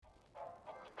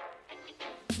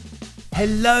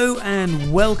Hello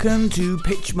and welcome to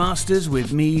Pitchmasters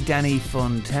with me, Danny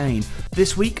Fontaine.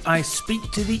 This week I speak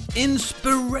to the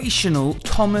inspirational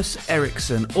Thomas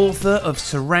Erikson, author of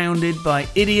Surrounded by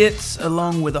Idiots,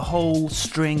 along with a whole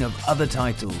string of other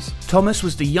titles. Thomas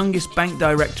was the youngest bank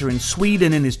director in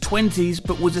Sweden in his 20s,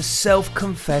 but was a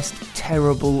self-confessed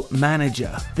terrible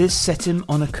manager. This set him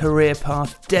on a career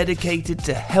path dedicated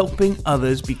to helping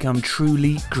others become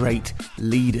truly great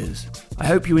leaders. I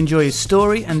hope you enjoy his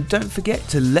story and don't forget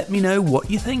to let me know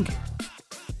what you think.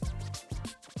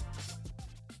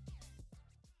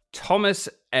 Thomas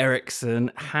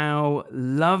Erikson, how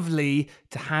lovely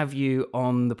to have you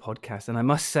on the podcast. And I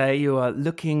must say, you are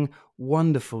looking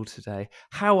wonderful today.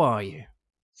 How are you?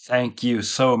 Thank you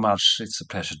so much. It's a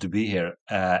pleasure to be here.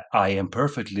 I am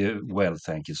perfectly well,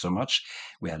 thank you so much.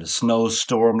 We had a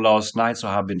snowstorm last night, so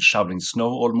I've been shoveling snow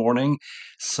all morning.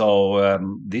 So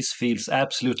this feels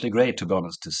absolutely great, to be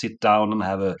honest, to sit down and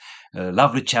have a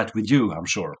lovely chat with you, I'm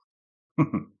sure.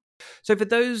 So for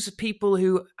those people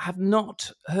who have not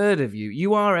heard of you,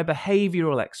 you are a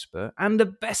behavioral expert and a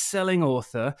best-selling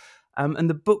author. And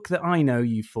the book that I know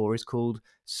you for is called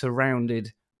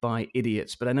Surrounded by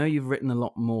Idiots. But I know you've written a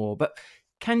lot more. But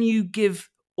can you give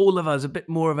all of us a bit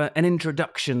more of an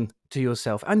introduction to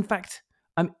yourself? In fact,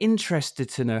 I'm interested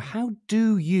to know, how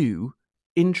do you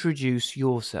introduce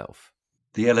yourself?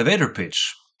 The elevator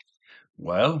pitch.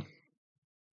 Well,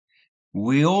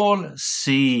 we all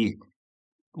see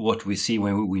what we see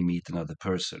when we meet another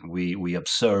person. We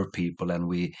observe people and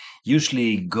we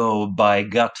usually go by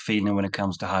gut feeling when it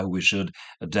comes to how we should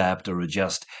adapt or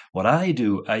adjust. What I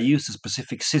do, I use a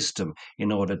specific system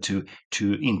in order to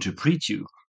interpret you.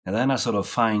 And then I sort of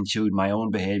fine tune my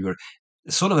own behavior,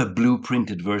 sort of a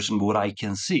blueprinted version of what I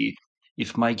can see.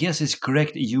 If my guess is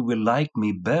correct, you will like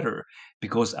me better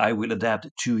because I will adapt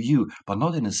to you, but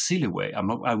not in a silly way. I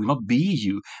will not be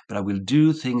you, but I will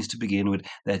do things to begin with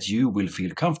that you will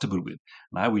feel comfortable with.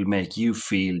 And I will make you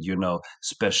feel,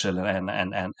 special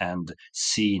and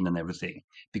seen and everything.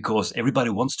 Because everybody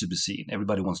wants to be seen,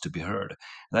 everybody wants to be heard.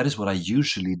 That is what I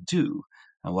usually do.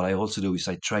 And what I also do is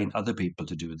I train other people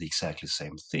to do the exactly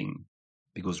same thing.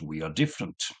 Because we are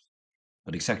different.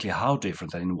 But exactly how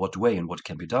different and in what way and what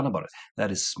can be done about it,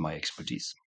 that is my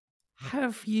expertise.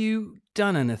 Have you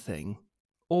done anything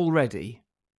already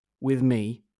with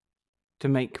me to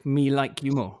make me like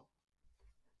you more?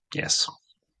 Yes.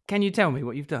 Can you tell me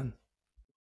what you've done?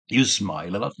 You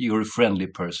smile a lot. You're a friendly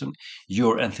person.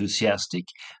 You're enthusiastic.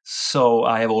 So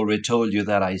I have already told you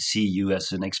that I see you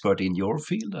as an expert in your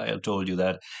field. I have told you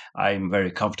that I'm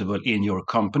very comfortable in your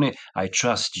company. I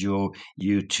trust you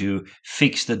to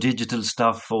fix the digital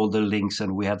stuff, all the links,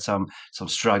 and we had some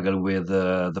struggle with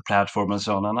the platform and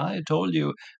so on. And I told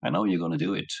you, I know you're going to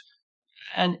do it,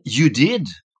 and you did.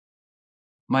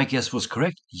 My guess was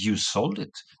correct. You solved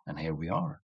it, and here we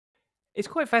are. It's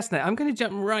quite fascinating. I'm going to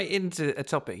jump right into a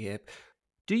topic here.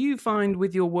 Do you find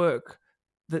with your work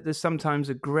that there's sometimes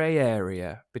a grey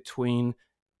area between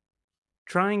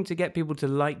trying to get people to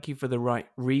like you for the right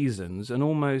reasons and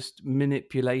almost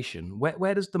manipulation?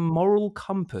 Where does the moral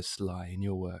compass lie in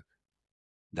your work?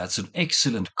 That's an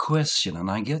excellent question,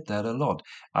 and I get that a lot.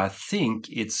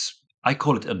 I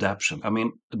call it adaptation. I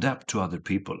mean, adapt to other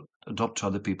people, adopt to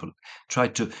other people. Try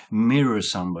to mirror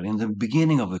somebody. In the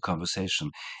beginning of a conversation,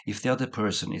 if the other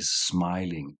person is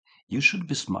smiling, you should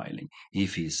be smiling.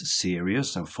 If he's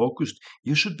serious and focused,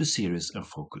 you should be serious and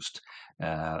focused,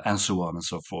 and so on and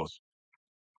so forth.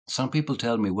 Some people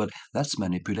tell me, well, that's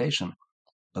manipulation.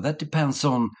 But that depends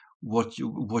on what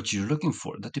you're looking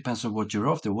for. That depends on what you're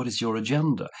after. What is your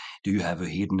agenda? Do you have a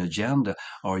hidden agenda?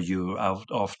 Are you out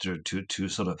after to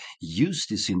sort of use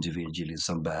this individual in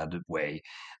some bad way?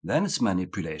 Then it's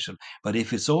manipulation. But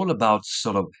if it's all about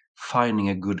sort of finding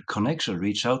a good connection,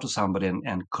 reach out to somebody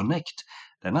and connect,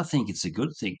 then I think it's a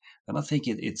good thing. Then I think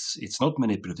it's not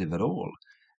manipulative at all.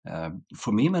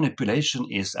 For me, manipulation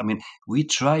is, I mean, we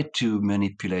try to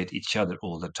manipulate each other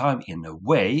all the time in a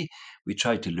way. We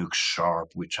try to look sharp.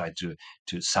 We try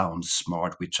to sound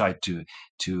smart. We try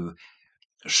to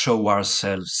show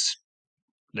ourselves,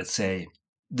 let's say,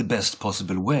 the best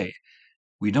possible way.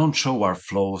 We don't show our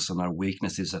flaws and our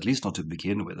weaknesses, at least not to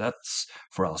begin with. That's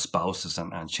for our spouses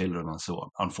and children and so on.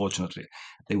 Unfortunately,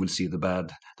 they will see the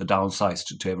downsides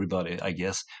to everybody, I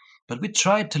guess. But we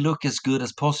try to look as good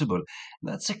as possible.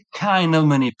 That's a kind of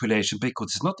manipulation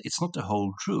because it's not the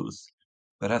whole truth.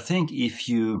 But I think if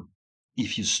you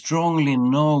strongly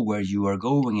know where you are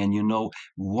going and you know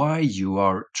why you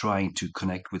are trying to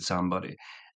connect with somebody,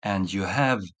 and you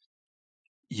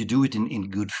do it in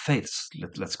good faith,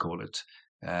 let's call it,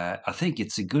 I think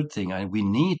it's a good thing, and we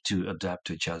need to adapt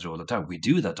to each other all the time. We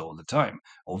do that all the time,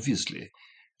 obviously.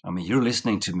 I mean, you're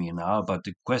listening to me now, but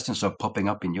the questions are popping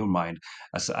up in your mind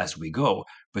as we go.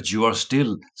 But you are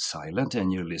still silent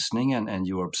and you're listening and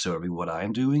you're observing what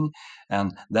I'm doing.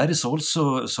 And that is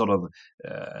also a sort of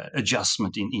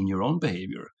adjustment in your own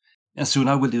behavior. And soon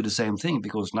I will do the same thing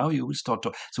because now you will start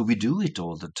to. So we do it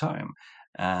all the time.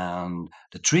 And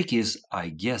the trick is, I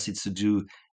guess, it's to do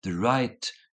the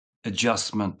right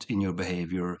adjustment in your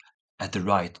behavior at the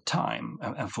right time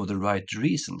and for the right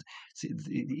reason.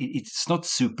 It's not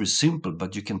super simple,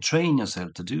 but you can train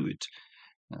yourself to do it.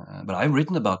 But I've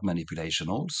written about manipulation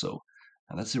also,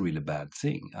 and that's a really bad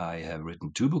thing. I have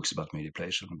written two books about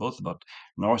manipulation, both about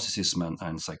narcissism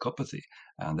and psychopathy,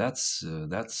 and that's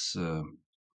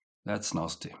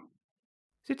nasty.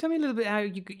 So tell me a little bit how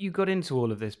you got into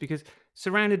all of this, because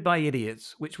Surrounded by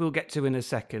Idiots, which we'll get to in a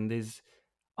second, is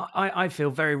I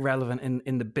feel very relevant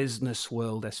in the business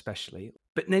world especially.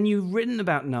 But then you've written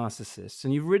about narcissists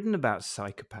and you've written about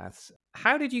psychopaths.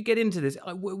 How did you get into this?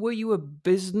 Were you a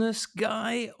business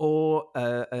guy or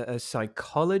a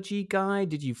psychology guy?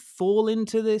 Did you fall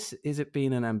into this? Is it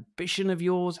been an ambition of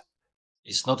yours?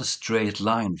 It's not a straight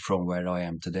line from where I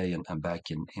am today and back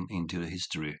into the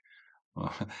history.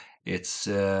 Well, it's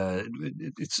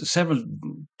several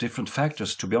different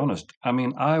factors, to be honest. I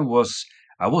mean, I was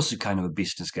a kind of a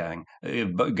business guy.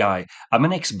 I'm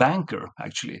an ex-banker,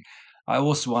 actually. I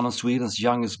was one of Sweden's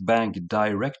youngest bank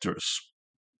directors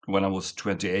when I was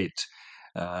 28.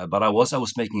 But I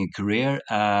was making a career,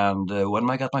 and when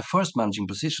I got my first managing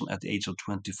position at the age of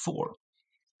 24,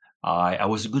 I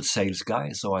was a good sales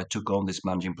guy, so I took on this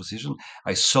managing position.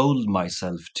 I sold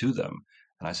myself to them.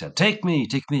 And I said, take me,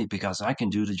 because I can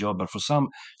do the job. But for some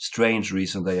strange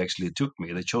reason, they actually took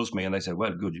me. They chose me, and they said,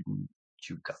 well, good,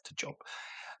 you got the job.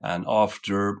 And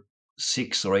after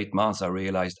 6 or 8 months, I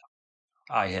realized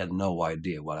I had no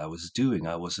idea what I was doing.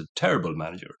 I was a terrible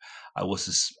manager. I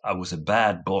was a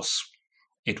bad boss.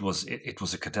 It was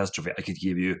a catastrophe. I could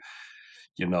give you,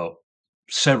 you know,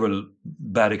 several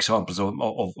bad examples of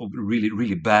really,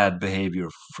 really bad behavior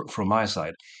from my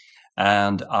side.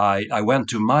 And I went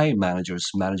to my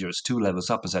managers 2 levels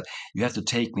up and said, you have to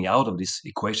take me out of this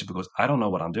equation because I don't know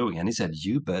what I'm doing. And he said,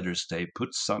 you better stay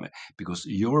put, Sonny, because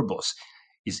your boss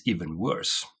is even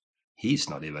worse. He's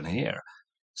not even here.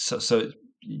 So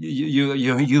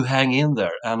you hang in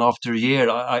there, and after a year,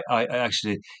 I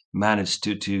actually managed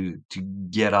to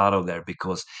get out of there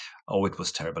because it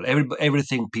was terrible.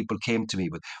 Everything people came to me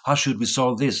with, how should we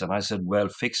solve this? And I said, well,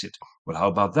 fix it. Well, how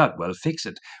about that? Well, fix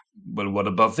it. Well, what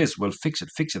about this? Well, fix it.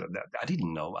 I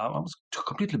didn't know. I was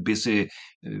completely busy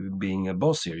being a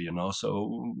boss here,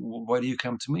 So why do you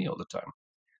come to me all the time?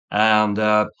 And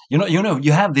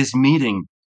you have this meeting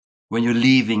when you're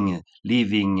leaving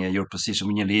your position,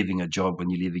 when you're leaving a job, when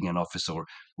you're leaving an office or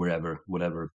wherever,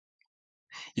 whatever.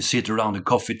 You sit around a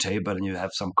coffee table and you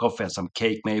have some coffee and some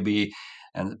cake maybe,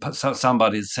 and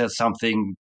somebody says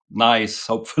something nice,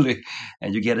 hopefully,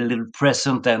 and you get a little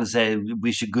present and say,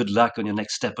 wish you good luck on your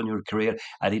next step on your career.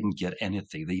 I didn't get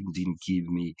anything. They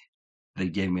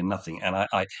gave me nothing, and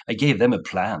I gave them a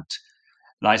plant.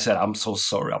 And I said, I'm so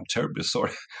sorry. I'm terribly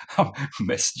sorry. I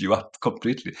messed you up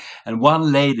completely. And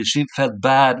one lady, she felt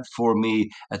bad for me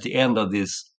at the end of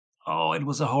this. Oh, it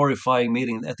was a horrifying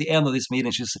meeting. At the end of this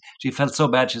meeting, she felt so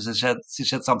bad. She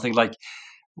said something like,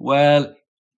 well,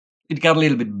 it got a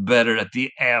little bit better at the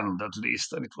end, at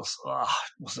least. And it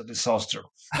was a disaster.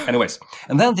 Anyways,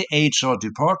 and then the HR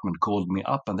department called me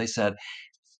up and they said,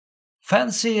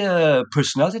 fancy a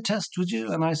personality test with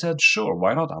you? And I said, sure,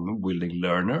 why not? I'm a willing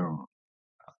learner.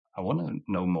 I want to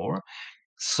know more.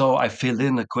 So I filled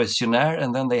in a questionnaire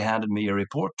and then they handed me a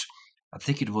report. I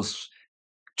think it was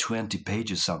 20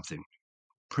 pages something.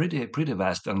 Pretty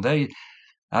vast. And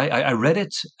I read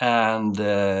it and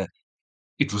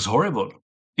it was horrible.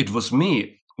 It was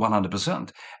me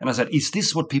 100%. And I said, is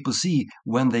this what people see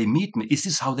when they meet me? Is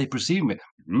this how they perceive me?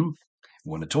 Hmm?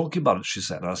 Want to talk about it, she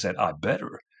said. And I said, I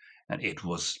better. And it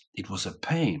was a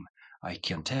pain. I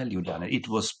can tell you, Danny, it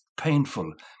was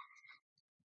painful,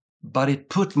 but it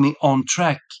put me on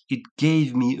track. It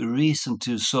gave me a reason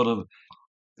to sort of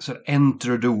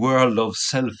enter the world of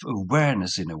self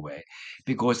awareness in a way,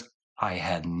 because I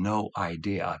had no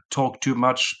idea. I talked too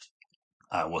much.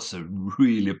 I was a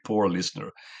really poor listener.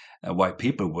 And why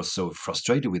people were so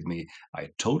frustrated with me, I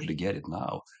totally get it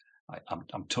now.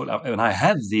 I'm totally, and I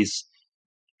have these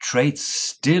traits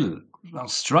still. I'm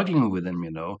struggling with them.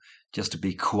 just to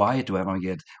be quiet when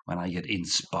I get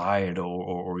inspired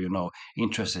or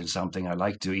interested in something. I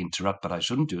like to interrupt, but I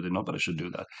shouldn't do that. Nobody should do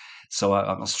that. So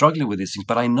I'm struggling with these things,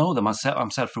 but I know them myself.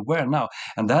 I'm self-aware now,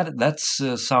 and that's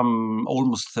some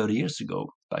almost 30 years ago,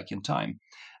 back in time.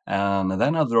 And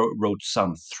then I wrote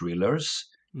some thrillers,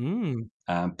 Mm.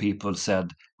 and people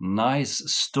said nice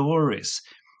stories.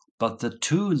 But the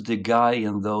tool the guy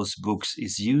in those books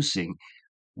is using,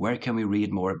 where can we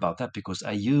read more about that? Because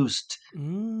I used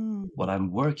Mm. what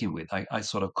I'm working with. I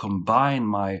sort of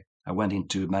combine I went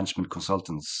into management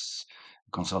consulting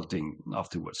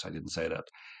afterwards. I didn't say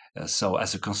that. So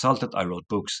as a consultant, I wrote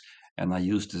books and I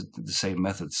used the same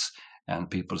methods. And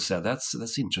people said,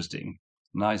 that's interesting.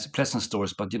 Nice, pleasant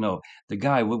stories. But the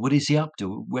guy, what is he up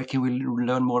to? Where can we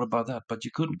learn more about that? But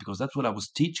you couldn't, because that's what I was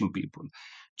teaching people,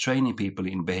 training people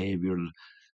in behavioral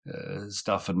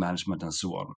stuff and management and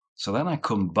so on. So then I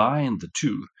combined the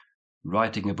two,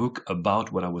 writing a book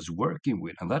about what I was working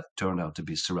with, and that turned out to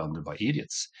be Surrounded by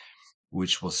Idiots,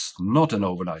 which was not an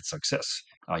overnight success.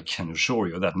 I can assure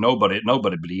you that nobody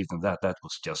believed in that. That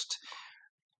was just,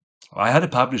 I had a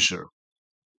publisher.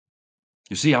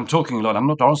 You see, I'm talking a lot. I'm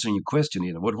not answering your question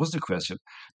either. What was the question?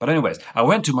 But anyways, I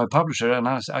went to my publisher and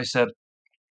I said,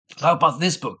 how about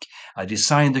this book? I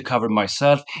designed the cover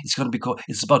myself. It's going to be called,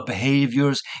 it's about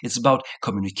behaviors. It's about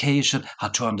communication, how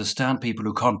to understand people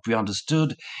who can't be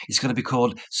understood. It's going to be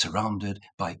called Surrounded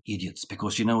by Idiots,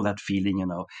 because you know that feeling.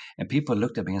 And people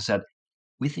looked at me and said,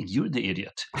 we think you're the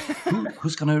idiot.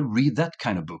 Who's going to read that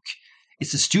kind of book?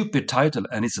 It's a stupid title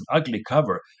and it's an ugly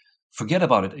cover. Forget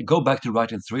about it. Go back to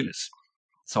writing thrillers.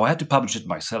 So I had to publish it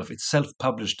myself. It's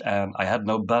self-published, and I had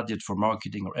no budget for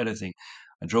marketing or anything.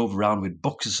 I drove around with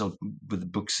boxes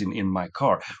with books in my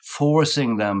car,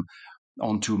 forcing them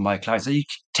onto my clients. You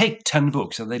take 10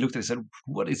 books, and they looked at it and said,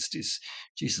 "What is this?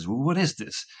 Jesus, what is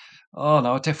this? Oh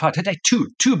no, take five. Take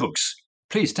two books,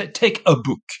 please. Take a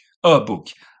book, a book.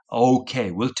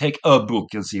 Okay, we'll take a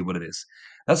book and see what it is."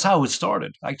 That's how it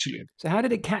started, actually. So how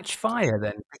did it catch fire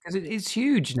then? Because it's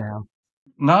huge now.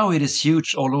 Now it is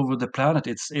huge all over the planet.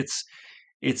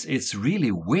 It's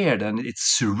really weird and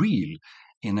it's surreal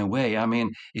in a way. I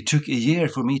mean, it took a year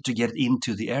for me to get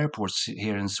into the airports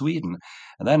here in Sweden,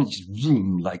 and then it just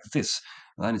boom like this.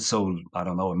 And then it sold, I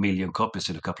don't know, 1 million copies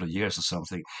in a couple of years or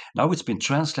something. Now it's been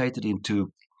translated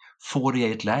into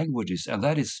 48 languages, and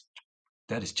that is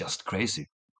just crazy.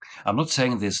 I'm not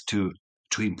saying this to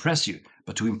impress you,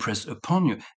 but to impress upon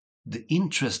you the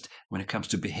interest when it comes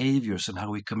to behaviors and how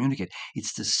we communicate.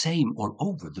 It's the same all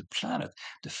over the planet.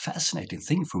 The fascinating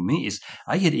thing for me is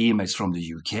I get emails from the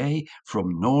UK,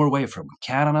 from Norway, from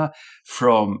Canada,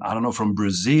 from I don't know, from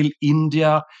Brazil,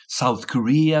 India, South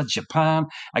Korea, Japan.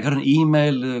 I got an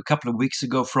email a couple of weeks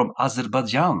ago from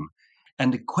Azerbaijan.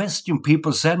 And the question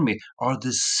people send me are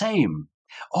the same.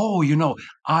 Oh,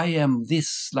 I am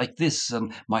this like this,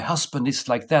 and my husband is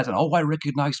like that, and oh, I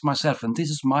recognize myself, and this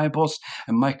is my boss,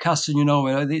 and my cousin,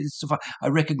 I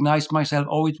recognize myself.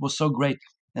 Oh, it was so great.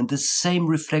 And the same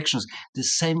reflections, the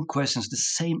same questions, the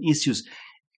same issues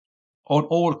on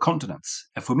all continents.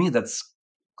 And for me, that's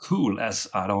cool, as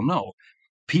I don't know.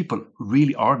 People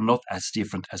really are not as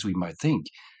different as we might think.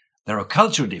 There are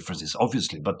cultural differences,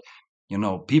 obviously, but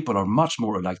people are much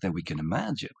more alike than we can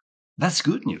imagine. That's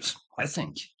good news, I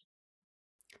think.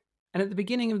 And at the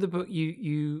beginning of the book,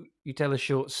 you tell a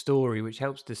short story which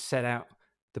helps to set out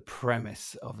the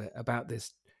premise of it about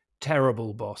this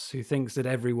terrible boss who thinks that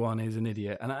everyone is an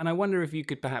idiot. And I wonder if you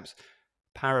could perhaps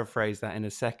paraphrase that in a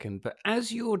second. But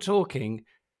as you're talking,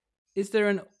 is there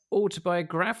an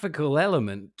autobiographical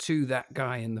element to that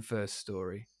guy in the first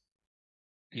story?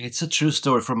 It's a true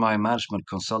story from my management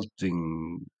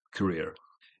consulting career.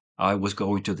 I was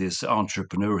going to this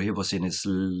entrepreneur. He was in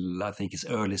I think his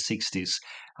early 60s.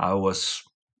 I was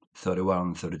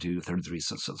 31, 32, 33,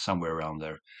 somewhere around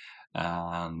there.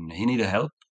 And he needed help.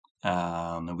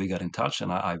 And we got in touch,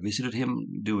 and I visited him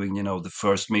doing, the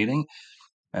first meeting.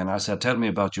 And I said, "Tell me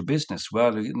about your business."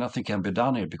 "Well, nothing can be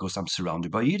done here because I'm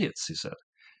surrounded by idiots," he said.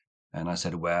 And I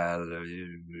said, "Well,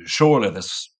 surely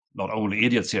there's not only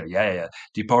idiots here." "Yeah, yeah, yeah.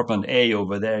 Department A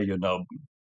over there,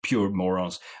 pure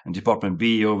morons. And Department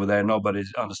B over there, nobody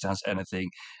understands anything.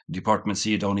 Department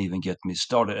C, don't even get me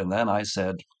started." And then I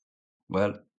said,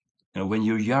 "Well, when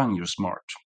you're young, you're smart.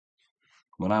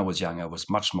 When I was young, I was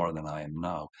much smarter than I am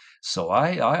now." So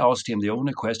I asked him the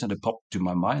only question that popped to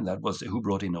my mind, that was, who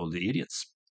brought in all the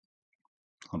idiots?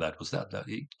 And that was that.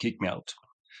 He kicked me out.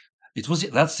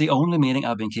 That's the only meeting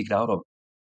I've been kicked out of.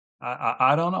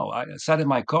 I don't know. I sat in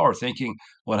my car thinking,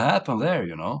 what happened there?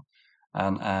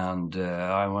 And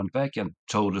I went back and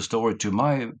told the story to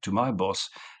my boss,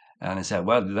 And he said,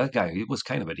 well, that guy, he was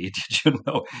kind of an idiot,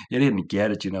 He didn't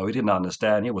get it, He didn't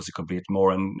understand. He was a complete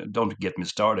moron. Don't get me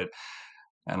started.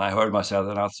 And I heard myself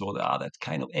and I thought, that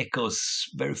kind of echoes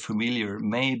very familiar.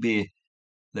 Maybe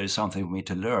there's something for me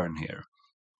to learn here.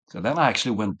 So then I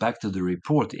actually went back to the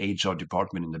report the HR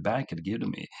department in the bank had given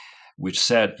me, which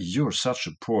said, you're such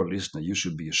a poor listener. You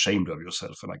should be ashamed of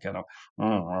yourself. And I kind of,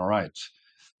 all right.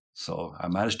 So I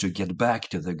managed to get back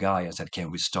to the guy and said, can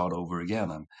we start over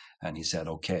again? And he said,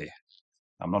 okay,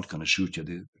 I'm not going to shoot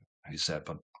you, he said,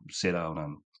 but sit down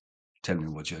and tell me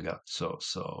what you got.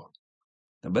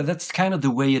 But that's kind of the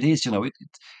way it is,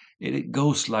 it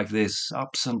goes like this,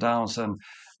 ups and downs, and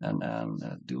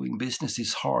doing business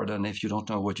is hard. And if you don't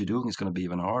know what you're doing, it's going to be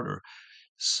even harder.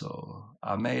 So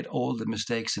I made all the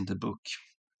mistakes in the book.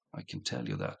 I can tell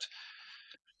you that.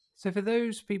 So, for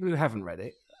those people who haven't read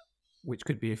it, which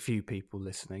could be a few people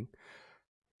listening,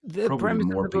 the Probably premise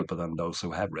of more the book. people than those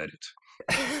who have read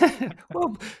it.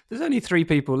 Well, there's only 3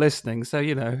 people listening, so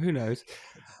who knows.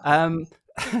 Um,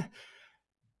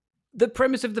 the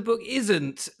premise of the book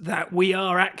isn't that we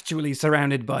are actually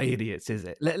surrounded by idiots, is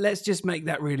it? Let's just make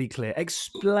that really clear.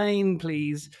 Explain,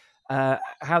 please,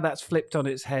 how that's flipped on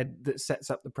its head that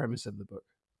sets up the premise of the book.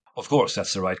 Of course,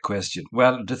 that's the right question.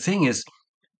 Well, the thing is,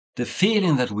 the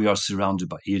feeling that we are surrounded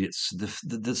by idiots,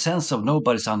 the sense of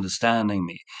nobody's understanding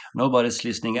me, nobody's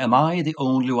listening. Am I the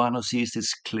only one who sees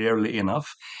this clearly enough?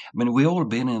 I mean, we all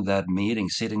been in that meeting,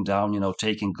 sitting down,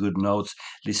 taking good notes,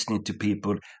 listening to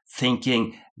people,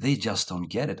 thinking they just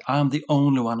don't get it. I'm the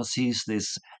only one who sees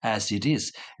this as it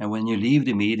is. And when you leave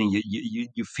the meeting,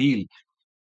 you feel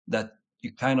that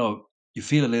you kind of you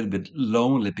feel a little bit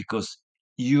lonely because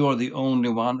you are the only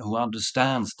one who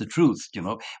understands the truth.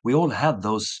 We all have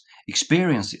those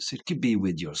experiences. It could be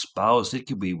with your spouse, it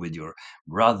could be with your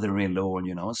brother-in-law,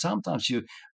 and sometimes you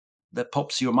that pop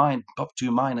to your mind,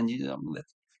 and that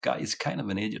guy is kind of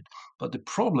an idiot. But the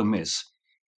problem is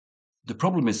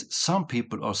some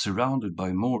people are surrounded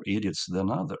by more idiots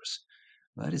than others.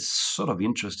 That is sort of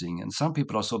interesting, and some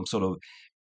people are some sort of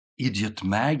idiot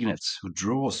magnets who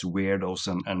draws weirdos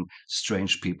and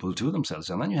strange people to themselves.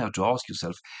 And then you have to ask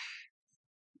yourself,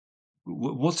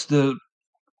 what's the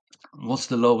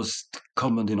lowest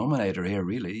common denominator here,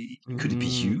 really? Could it be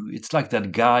Mm. you? It's like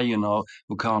that guy,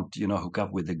 who can't, hook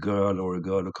up with a girl, or a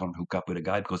girl who can't hook up with a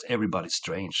guy because everybody's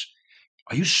strange.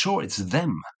 Are you sure it's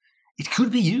them? It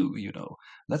could be you.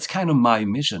 That's kind of my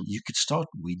mission. You could start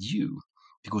with you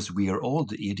because we are all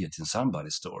the idiot in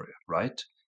somebody's story, right?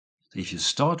 If you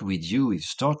start with you, if you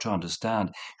start to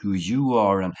understand who you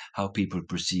are and how people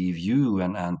perceive you,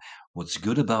 and what's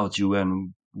good about you,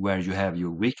 and where you have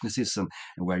your weaknesses, and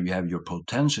where you have your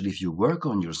potential, if you work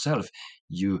on yourself,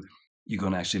 you you're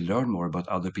going to actually learn more about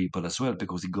other people as well,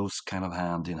 because it goes kind of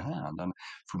hand in hand. And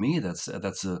for me,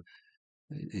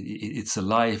 it's a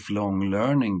lifelong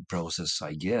learning process,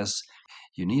 I guess.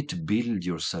 You need to build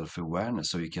your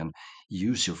self-awareness so you can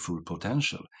use your full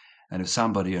potential. And if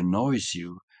somebody annoys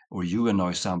you, or you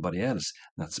annoy somebody else,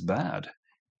 that's bad.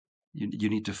 You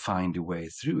need to find a way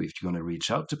through. If you're going to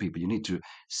reach out to people, you need to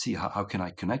see how can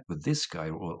I connect with this guy,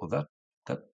 or that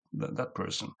that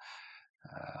person.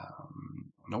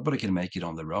 Nobody can make it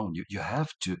on their own. You have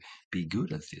to be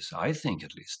good at this, I think,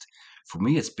 at least. For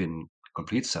me, it's been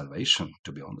complete salvation,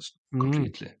 to be honest, Mm.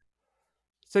 completely.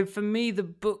 So, for me, the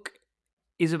book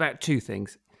is about 2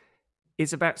 things.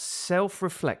 It's about self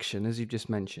reflection, as you've just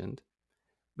mentioned,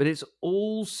 but it's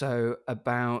also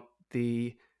about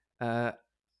the uh,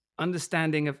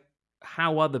 understanding of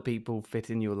how other people fit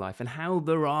in your life and how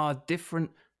there are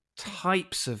different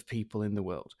types of people in the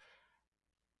world.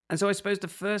 And so I suppose the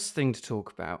first thing to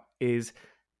talk about is,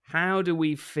 how do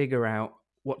we figure out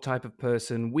what type of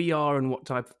person we are and what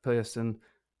type of person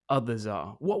others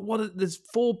are? There's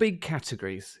 4 big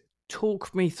categories.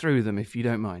 Talk me through them if you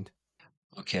don't mind.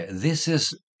 Okay,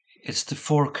 it's the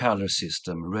four color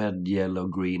system: red, yellow,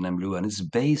 green, and blue, and it's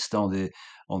based on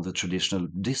the traditional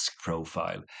disc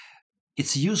profile.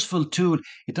 It's a useful tool.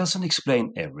 It doesn't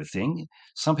explain everything.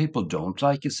 Some people don't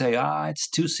like it, say, it's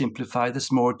too simplified,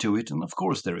 there's more to it. And of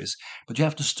course there is. But you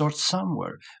have to start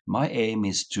somewhere. My aim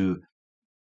is to,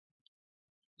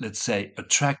 let's say,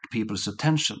 attract people's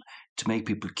attention, to make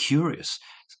people curious.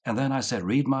 And then I said,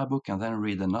 read my book, and then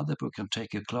read another book, and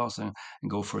take a class, and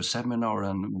go for a seminar,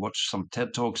 and watch some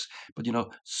TED Talks. But,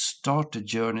 start the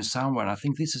journey somewhere. And I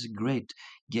think this is a great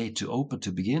gate to open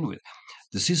to begin with.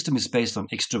 The system is based on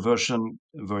extroversion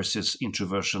versus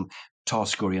introversion,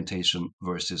 task orientation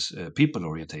versus people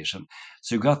orientation.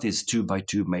 So you got this 2 by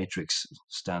 2 matrix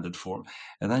standard form,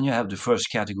 and then you have the first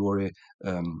category,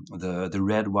 the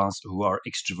red ones who are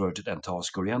extroverted and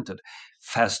task oriented,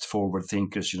 fast forward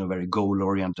thinkers, very goal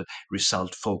oriented,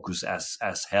 result focused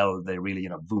as hell. They really,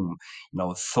 boom,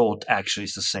 thought action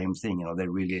is the same thing. They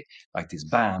really like this,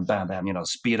 bam, bam, bam.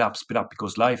 Speed up,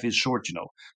 because life is short.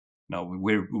 No,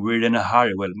 we're in a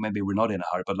hurry. Well, maybe we're not in a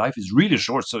hurry, but life is really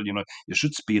short. So you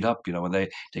should speed up. When they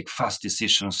take fast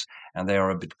decisions and they are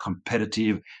a bit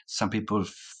competitive. Some people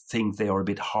think they are a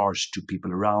bit harsh to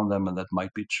people around them, and that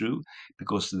might be true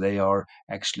because they are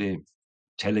actually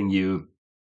telling you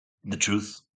the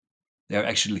truth. They're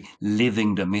actually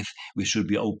living the myth. We should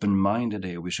be open-minded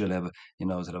here. We should have,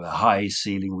 sort of a high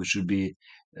ceiling. We should be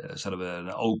sort of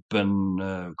an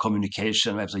open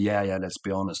communication. So yeah, yeah. Let's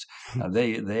be honest.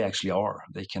 They actually are.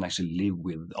 They can actually live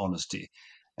with honesty,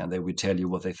 and they will tell you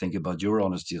what they think about your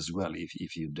honesty as well,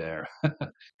 if you dare.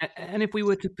 And if we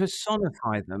were to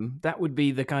personify them, that would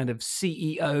be the kind of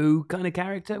CEO kind of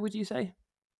character, would you say?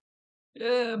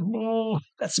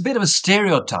 That's a bit of a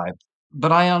stereotype,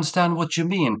 but I understand what you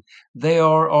mean. They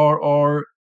are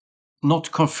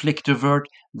not conflict avert.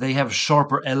 They have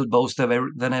sharper elbows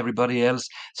than everybody else,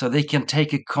 so they can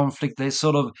take a conflict.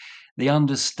 They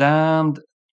understand.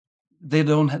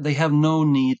 They have no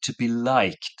need to be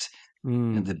liked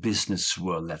in Mm. the business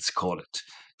world. Let's call it,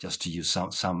 just to use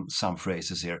some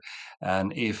phrases here.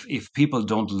 And if people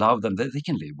don't love them, they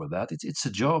can live with that. It's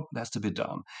a job that has to be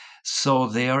done. So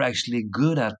they are actually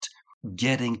good at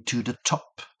getting to the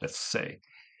top. Let's say,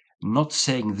 not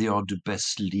saying they are the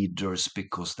best leaders,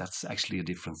 because that's actually a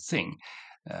different thing.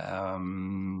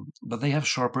 But they have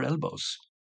sharper elbows.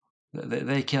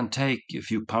 They can take a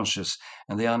few punches,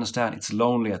 and they understand it's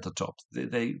lonely at the top.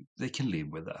 They can live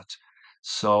with that.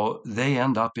 So they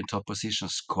end up in top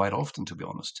positions quite often, to be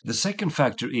honest. The second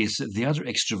factor is the other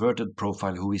extroverted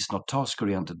profile who is not task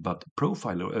oriented but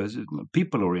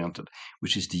people oriented,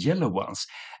 which is the yellow ones.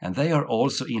 And they are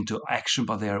also into action,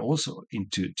 but they are also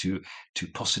into to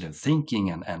positive thinking,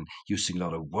 and using a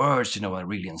lot of words, are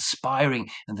really inspiring,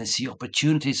 and they see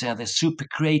opportunities, and they're super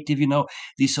creative.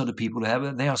 These are the people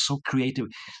they are so creative.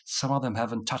 Some of them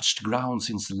haven't touched ground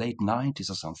since the late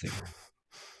 90s or something.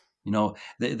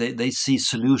 They see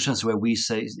solutions where we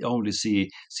say only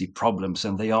see problems,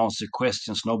 and they answer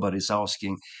questions nobody's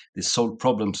asking. They solve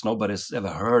problems nobody's ever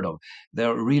heard of.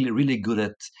 They're really, really good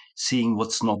at seeing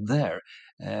what's not there.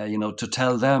 To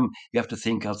tell them you have to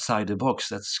think outside the box,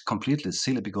 that's completely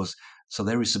silly, because so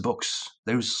there is a box.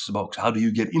 There is a box. How do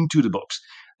you get into the box?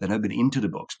 They've never been into the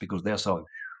box because they're so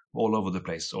all over the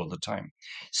place all the time.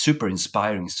 Super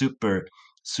inspiring, super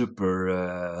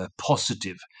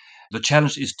positive. The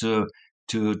challenge is to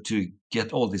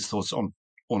get all these thoughts on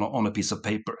a piece of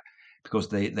paper, because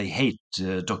they hate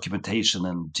documentation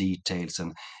and details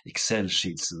and Excel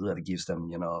sheets that gives them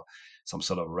some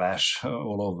sort of rash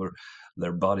all over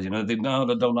their body. No,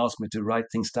 don't ask me to write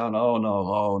things down. Oh no,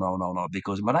 oh no, no, no,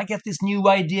 because when I get this new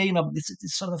idea,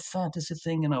 it's sort of a fantasy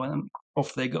thing, and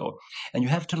off they go. And you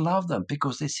have to love them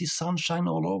because they see sunshine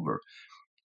all over.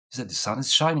 He said the sun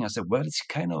is shining. I said, well, it's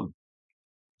kind of,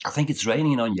 I think it's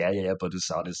raining on. Yeah, yeah, yeah, but the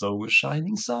sun is always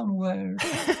shining somewhere,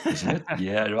 isn't it?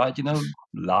 Yeah, right.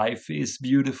 Life is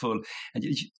beautiful, and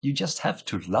you just have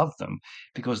to love them,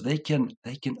 because they can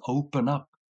open up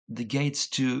the gates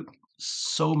to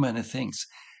so many things.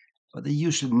 But they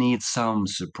usually need some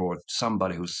support,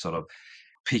 somebody who's sort of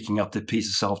picking up the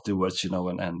pieces afterwards,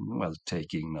 and well,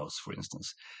 taking notes, for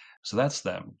instance. So that's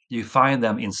them. You find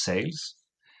them in sales.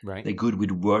 Right. They're good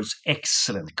with words,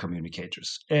 excellent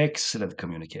communicators, excellent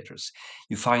communicators.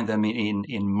 You find them in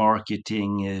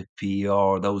marketing,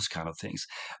 PR, those kind of things.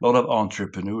 A lot of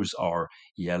entrepreneurs are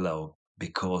yellow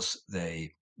because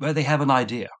they have an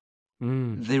idea.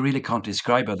 Mm. They really can't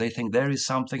describe it. They think there is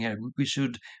something here we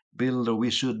should build, or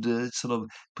we should sort of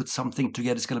put something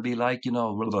together. It's going to be like,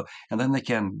 blah, blah. And then they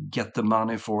can get the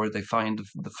money for it. They find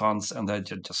the funds, and they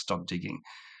just start digging,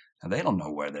 and they don't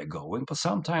know where they're going. But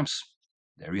sometimes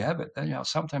there you have it. Then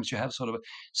sometimes you have sort of a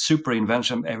super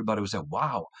invention. Everybody will say,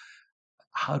 "Wow,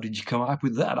 how did you come up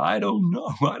with that?" I don't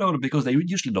know. I don't know, because they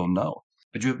usually don't know.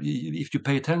 But if you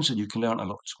pay attention, you can learn a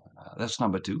lot. That's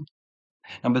number two.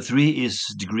 Number three is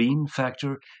the green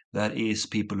factor. That is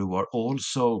people who are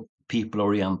also people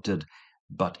oriented,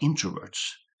 but introverts.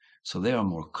 So they are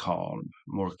more calm,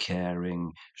 more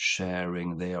caring,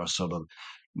 sharing. They are sort of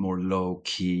more low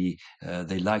key.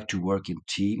 They like to work in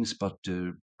teams, but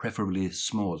preferably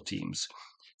small teams.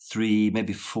 Three,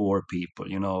 maybe four people.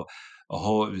 A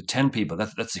whole 10 people.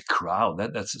 That's a crowd.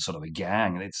 That's sort of a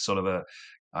gang. It's sort of a,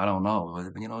 I don't know,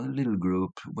 a little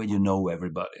group where you know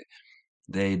everybody.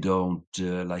 They don't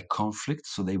like conflict,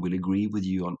 so they will agree with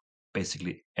you on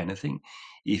basically anything.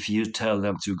 If you tell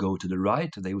them to go to the right,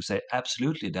 they will say,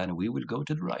 absolutely, then we will go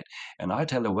to the right. And I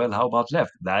tell them, well, how about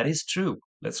left? That is true.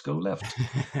 Let's go left.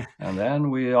 And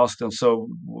then we ask them, so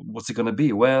what's it going to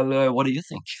be? Well, what do you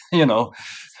think? you know,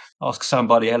 ask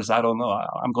somebody else. I don't know.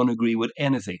 I'm going to agree with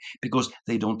anything because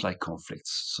they don't like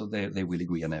conflicts. So they will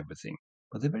agree on everything.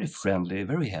 But they're very friendly,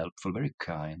 very helpful, very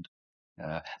kind.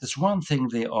 There's one thing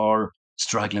they are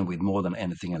struggling with more than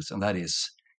anything else, and that is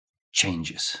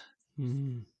changes.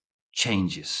 Mm.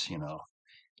 Changes,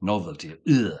 novelty.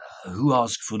 Ugh. Who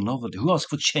asked for novelty? Who asked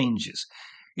for changes?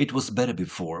 It was better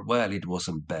before. Well, it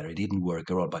wasn't better. It didn't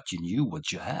work at all, but you knew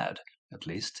what you had, at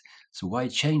least. So why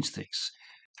change things?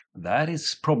 That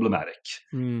is problematic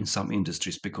in Mm. some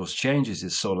industries because changes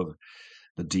is sort of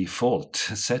the default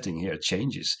setting here.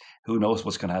 Changes. Who knows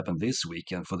what's going to happen this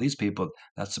week? And for these people,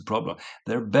 that's the problem.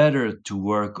 They're better to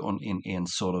work on in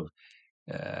sort of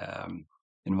um,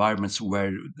 environments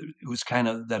where who's kind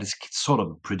of that is sort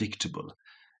of predictable,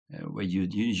 where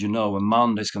you know a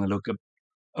Monday is going to look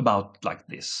about like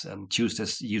this, and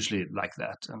Tuesdays usually like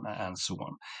that, and so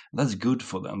on. That's good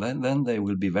for them. Then they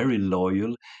will be very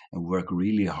loyal and work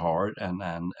really hard,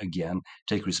 and again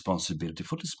take responsibility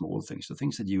for the small things, the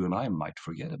things that you and I might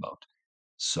forget about.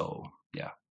 So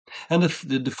yeah, and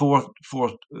the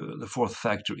fourth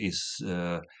factor is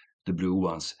the blue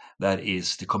ones. That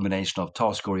is the combination of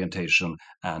task orientation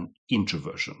and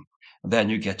introversion. Then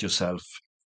you get yourself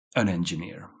an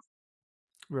engineer,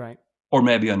 Right. or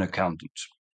maybe an accountant,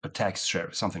 a tax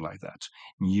sheriff, something like that.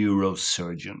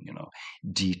 Neurosurgeon,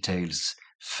 details,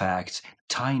 facts,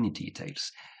 tiny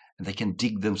details. And they can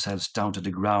dig themselves down to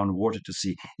the groundwater to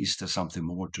see, is there something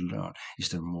more to learn? Is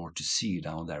there more to see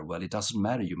down there? Well, it doesn't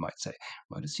matter, you might say.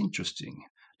 Well, it's interesting.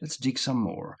 Let's dig some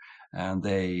more. And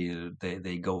they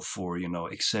go for,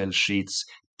 Excel sheets,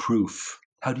 proof.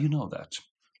 How do you know that?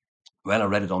 Well, I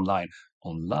read it online.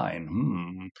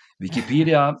 Online?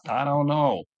 Wikipedia? I don't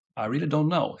know. I really don't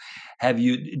know.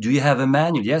 Do you have a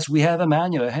manual? Yes, we have a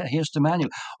manual. Here's the manual.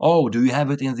 Oh, do you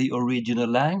have it in the original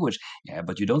language? Yeah,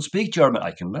 but you don't speak German.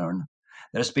 I can learn.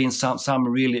 There's been some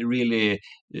really really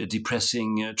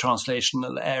depressing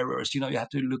translational errors. You have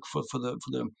to look for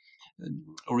the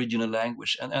original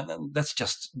language, and that's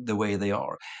just the way they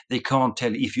are. They can't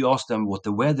tell. If you ask them what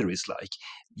the weather is like,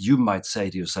 you might say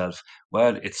to yourself,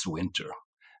 well, it's winter.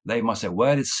 They must say,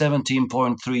 well, it's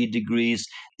 17.3 degrees.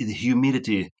 The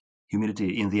humidity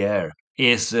in the air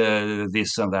is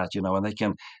this and that, and they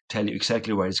can tell you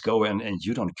exactly where it's going, and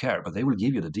you don't care, but they will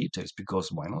give you the details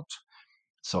because why not?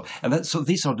 So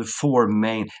these are the four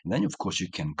main. And then of course you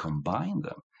can combine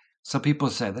them. Some people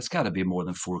say there's got to be more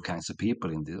than four kinds of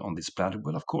people on this planet.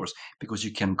 Well, of course, because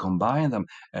you can combine them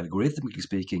algorithmically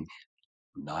speaking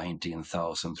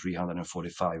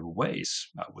 19,345 ways,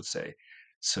 I would say.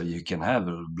 So you can have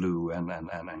a blue and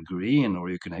green, or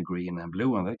you can have green and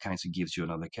blue, and that kind of gives you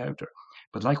another character.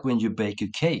 But like when you bake a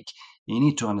cake, you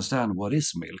need to understand what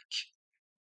is milk.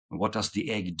 What does the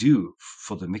egg do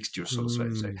for the mixture, so to say?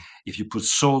 Mm. If you put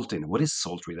salt in, what is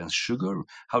salt really? And sugar,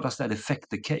 how does that affect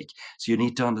the cake? So you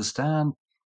need to understand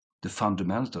the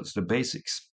fundamentals, the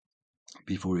basics,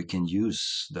 before you can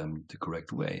use them the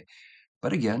correct way.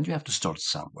 But again, you have to start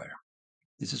somewhere.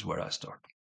 This is where I start.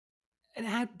 And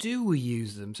how do we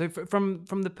use them? So,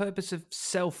 from the purpose of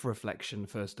self-reflection,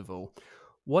 first of all,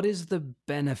 what is the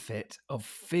benefit of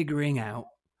figuring out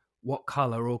what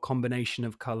color or combination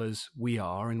of colors we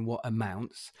are and what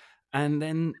amounts, and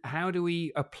then how do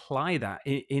we apply that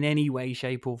in any way,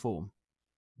 shape, or form?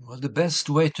 Well, the best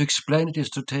way to explain it is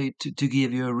to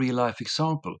give you a real life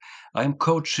example. I'm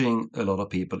coaching a lot of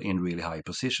people in really high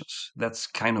positions. That's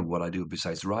kind of what I do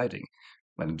besides writing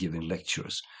when giving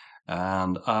lectures.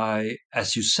 And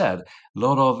as you said, a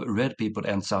lot of red people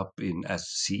ends up in as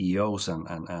CEOs and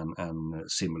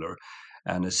similar.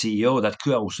 And a CEO that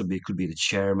could be the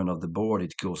chairman of the board.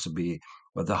 It could also be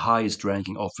the highest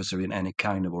ranking officer in any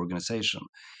kind of organization,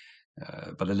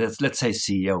 but let's say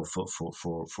CEO for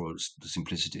the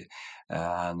simplicity,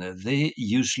 and they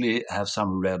usually have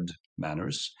some red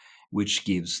manners, which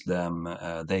gives them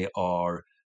they are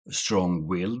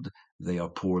strong-willed, they are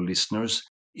poor listeners.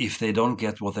 If they don't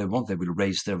get what they want, they will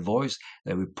raise their voice,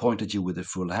 they will point at you with a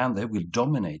full hand, they will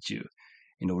dominate you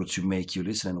in order to make you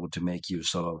listen, in order to make you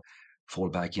sort of fall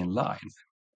back in line.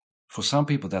 For some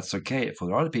people that's okay,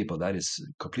 for other people that is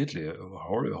completely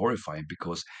horrifying,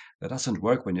 because that doesn't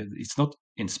work when it's not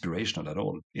inspirational at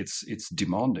all. It's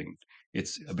demanding.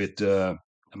 It's a bit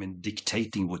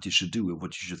dictating what you should do,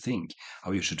 what you should think,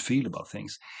 how you should feel about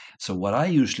things. So what I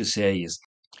usually say is,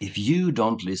 if you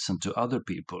don't listen to other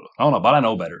people, oh no, but I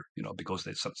know better, because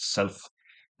they're such self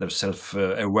their self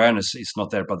awareness is not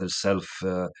there, but their self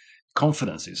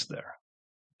confidence is there.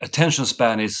 Attention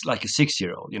span is like a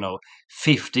 6-year-old,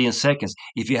 15 seconds.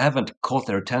 If you haven't caught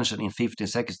their attention in 15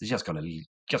 seconds, they're just gonna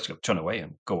turn away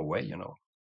and go away.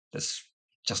 That's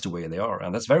just the way they are.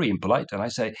 And that's very impolite. And I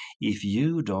say, if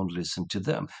you don't listen to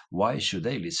them, why should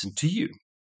they listen to you?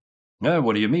 No,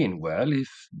 what do you mean? Well, if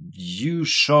you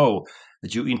show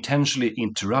that you intentionally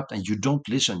interrupt and you don't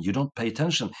listen, you don't pay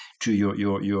attention to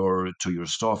your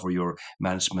staff or your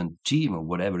management team or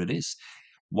whatever it is,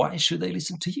 why should they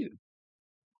listen to you?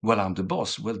 Well, I'm the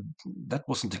boss. Well, that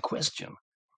wasn't the question.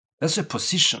 That's a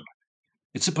position.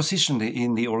 It's a position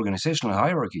in the organizational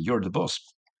hierarchy. You're the boss.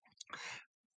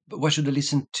 But why should they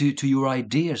listen to your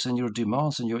ideas and your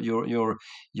demands and your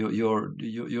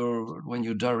when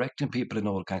you're directing people and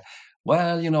all kind?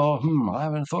 Well, I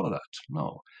haven't thought of that.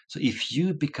 No. So if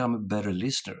you become a better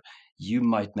listener, you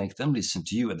might make them listen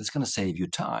to you, and it's going to save you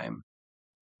time.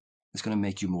 It's going to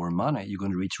make you more money. You're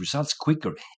going to reach results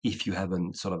quicker if you have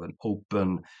an sort of an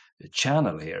open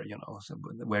channel here, so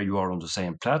where you are on the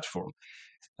same platform.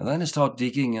 And then I start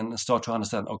digging and start to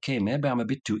understand, okay, maybe I'm a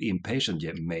bit too impatient.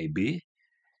 Yeah, maybe.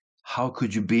 How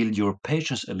could you build your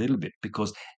patience a little bit?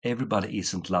 Because everybody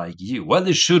isn't like you. Well,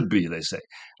 they should be, they say.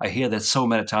 I hear that so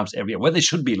many times every year. Well, they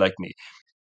should be like me.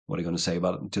 What are you going to say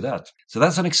about to that? So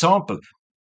that's an example.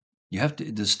 You have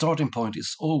to, the starting point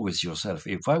is always yourself.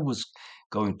 If I was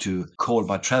going to call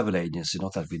my travel agency,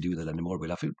 not that we do that anymore,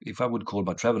 but if I would call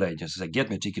my travel agency and say, get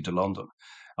me a ticket to London,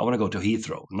 I want to go to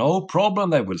Heathrow. No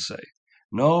problem, they will say.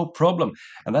 No problem.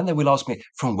 And then they will ask me,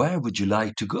 from where would you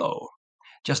like to go?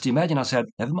 Just imagine I said,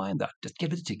 never mind that, just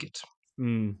get me the ticket.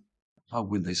 Mm. How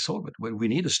will they solve it? Well, we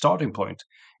need a starting point.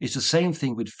 It's the same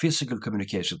thing with physical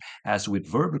communication as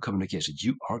with verbal communication.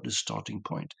 You are the starting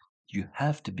point. You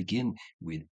have to begin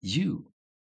with you.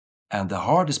 And the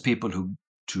hardest people who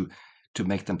to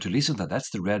make them to listen to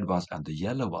that's the red ones and the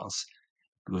yellow ones.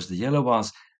 Because the yellow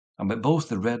ones, I mean, both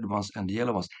the red ones and the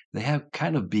yellow ones, they have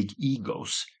kind of big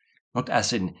egos. Not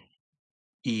as in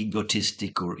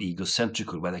egotistic or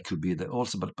egocentrical, where they could be there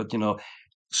also, but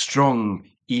strong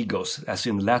egos, as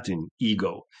in Latin,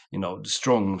 ego,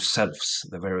 strong selves.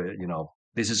 They're very,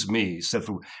 this is me,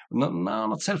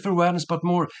 not self-awareness, but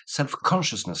more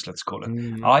self-consciousness, let's call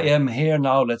it. I Okay. am here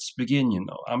now, let's begin,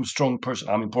 I'm a strong person,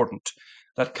 I'm important.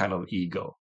 That kind of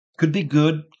ego. Could be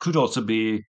good, could also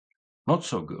be not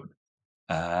so good.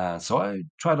 So I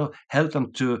try to help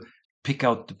them to pick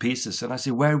out the pieces, and I say,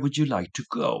 where would you like to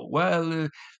go? Well,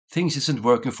 things isn't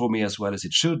working for me as well as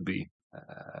it should be.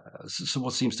 So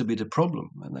what seems to be the problem?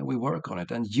 And then we work on it.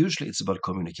 And usually it's about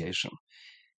communication.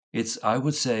 I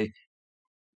would say,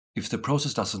 if the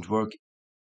process doesn't work,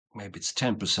 maybe it's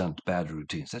 10% bad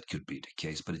routines. That could be the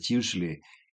case, but it's usually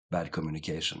bad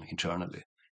communication internally.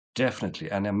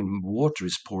 Definitely. And I mean, water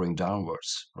is pouring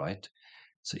downwards, right?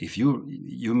 So if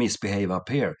you misbehave up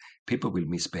here, people will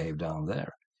misbehave down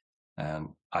there. And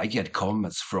I get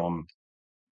comments from,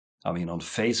 I mean, on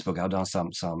Facebook. I've done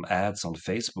some ads on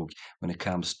Facebook when it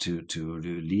comes to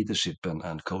the leadership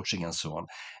and coaching and so on.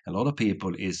 A lot of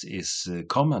people is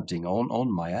commenting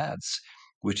on my ads,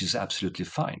 which is absolutely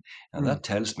fine, and Mm. that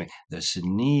tells me there's a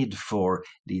need for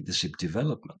leadership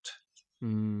development,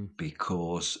 Mm.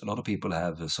 because a lot of people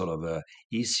have a sort of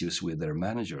issues with their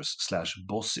managers slash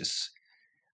bosses.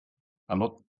 I'm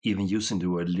not even using the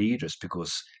word leaders,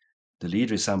 because the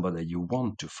leader is somebody you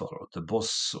want to follow. The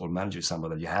boss or manager is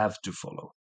somebody you have to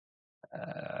follow.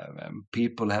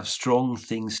 People have strong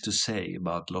things to say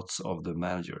about lots of the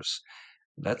managers.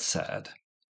 That's sad.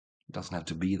 It doesn't have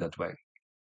to be that way.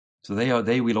 So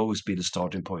they will always be the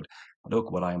starting point.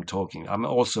 Look what I am talking. I'm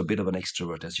also a bit of an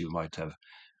extrovert, as you might have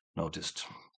noticed.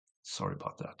 Sorry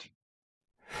about that.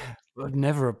 I'd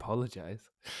never apologize.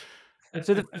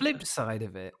 So the flip side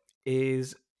of it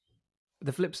is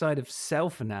the flip side of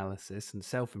self-analysis and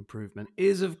self-improvement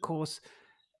is, of course,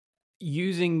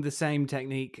 using the same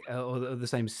technique or the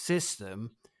same system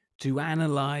to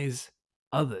analyze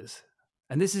others.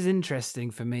 And this is interesting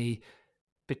for me,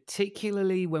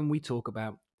 particularly when we talk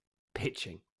about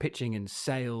pitching in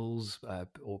sales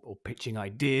or pitching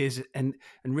ideas. And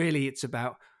really, it's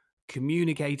about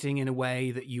communicating in a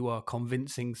way that you are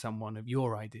convincing someone of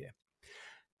your idea.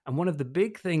 And one of the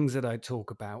big things that I talk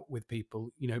about with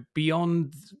people,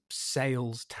 beyond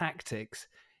sales tactics,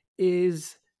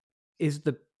 is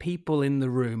the people in the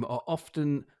room are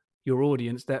often your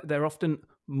audience. They're often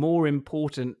more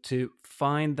important to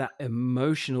find that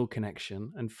emotional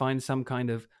connection and find some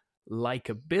kind of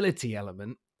likability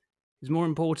element is more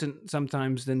important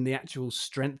sometimes than the actual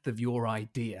strength of your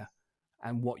idea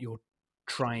and what you're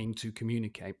trying to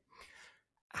communicate.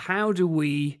 How do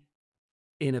we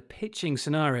in a pitching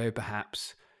scenario,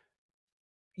 perhaps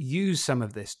use some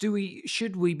of this?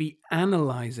 Should we be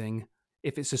analyzing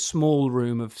if it's a small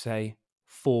room of, say,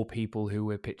 4 people who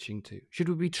we're pitching to? Should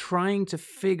we be trying to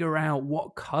figure out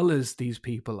what colors these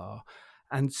people are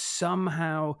and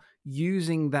somehow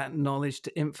using that knowledge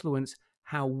to influence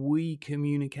how we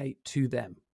communicate to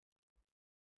them?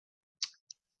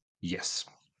 Yes.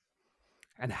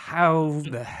 And how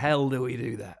the hell do we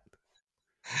do that?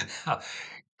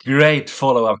 Great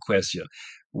follow-up question.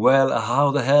 Well,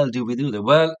 how the hell do we do that?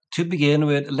 Well, to begin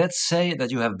with, let's say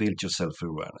that you have built your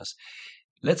self-awareness.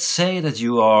 Let's say that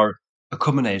you are a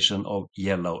combination of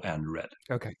yellow and red.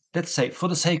 Okay. Let's say, for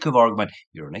the sake of argument,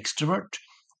 you're an extrovert.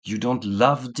 You don't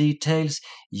love details.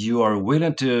 You are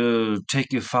willing to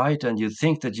take a fight, and you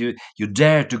think that you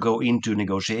dare to go into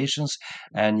negotiations,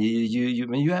 and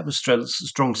you have a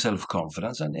strong self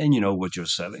confidence, and you know what you're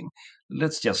selling.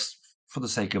 Let's just, for the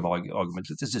sake of argument,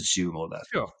 let's just assume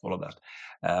Sure. all of that.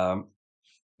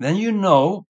 Then you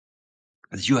know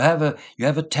you have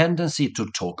a tendency to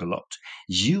talk a lot.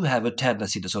 You have a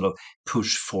tendency to sort of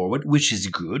push forward, which is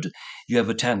good. You have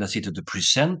a tendency to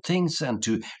present things and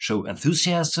to show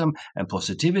enthusiasm and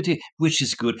positivity, which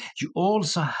is good. You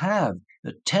also have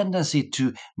a tendency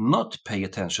to not pay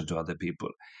attention to other people.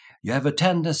 You have a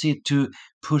tendency to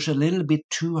push a little bit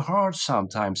too hard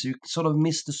sometimes. You sort of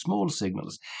miss the small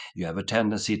signals. You have a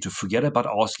tendency to forget about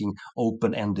asking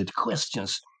open ended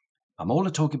questions. I'm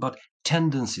only talking about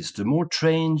tendencies. The more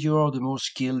trained you are, the more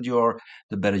skilled you are,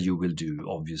 the better you will do,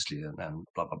 obviously, and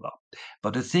blah, blah, blah.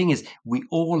 But the thing is, we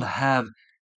all have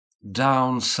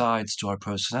downsides to our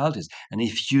personalities. And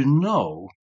if you know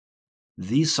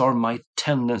these are my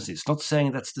tendencies, not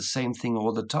saying that's the same thing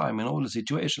all the time in all the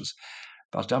situations,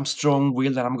 but I'm strong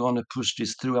willed and I'm going to push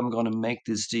this through. I'm going to make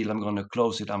this deal. I'm going to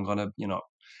close it. I'm going to,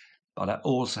 but I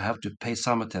also have to pay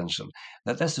some attention.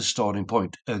 That's the starting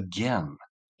point again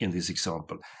in this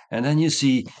example. And then you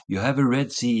see you have a red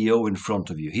CEO in front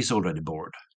of you. He's already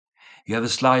bored. You have a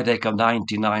slide deck of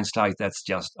 99 slides. That's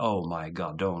just, oh my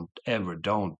God, don't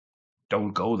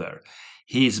go there.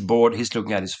 He's bored. He's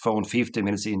looking at his phone 15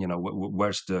 minutes in.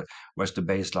 Where's the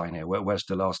baseline here? Where's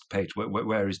the last page?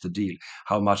 Where is the deal?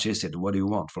 How much is it? What do you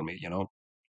want from me?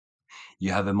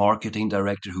 You have a marketing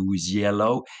director who is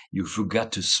yellow. You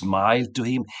forgot to smile to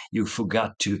him. You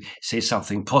forgot to say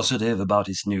something positive about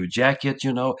his new jacket.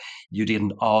 You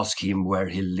didn't ask him where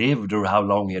he lived or how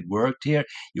long he had worked here.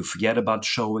 You forget about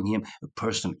showing him a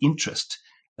personal interest.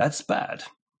 That's bad.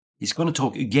 He's going to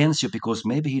talk against you because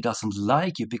maybe he doesn't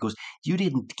like you because you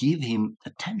didn't give him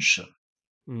attention.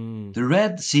 Mm. The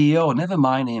red CEO, never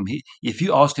mind him. If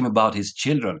you asked him about his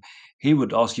children, he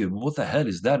would ask you, "What the hell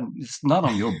is that? It's none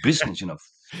of your business.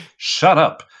 Shut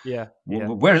up. Yeah. Yeah.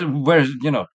 Where,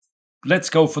 let's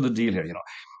go for the deal here.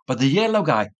 But the yellow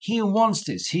guy, he wants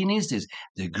this. He needs this.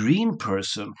 The green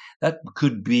person, that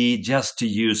could be just to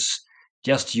use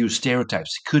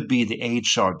stereotypes. Could be the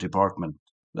HR department.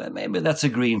 Maybe that's a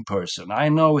green person. I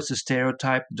know it's a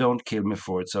stereotype. Don't kill me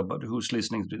for it. So, but who's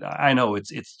listening to that? I know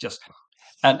it's just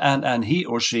and he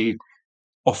or she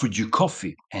offered you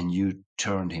coffee and you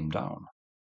turned him down,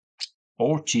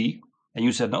 or she, and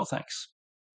you said no thanks.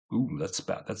 Ooh, that's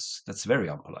bad. That's very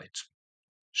unpolite.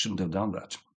 Shouldn't have done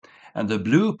that. And the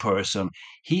blue person,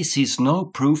 he sees no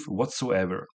proof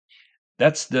whatsoever.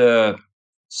 That's the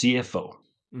CFO.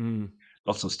 Mm.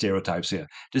 Lots of stereotypes here.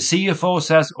 The CFO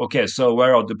says, okay, so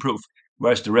where are the proof?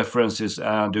 Where's the references?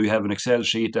 And do you have an Excel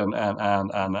sheet? And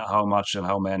how much and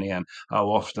how many and how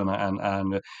often?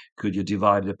 And could you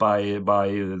divide it by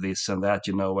this and that?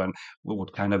 And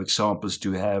what kind of examples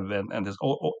do you have? And there's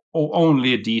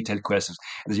only detailed questions.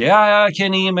 And yeah, I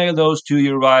can email those to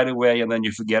you right away, and then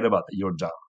you forget about it. You're done.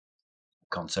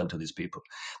 Can't sell to these people.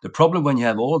 The problem when you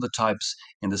have all the types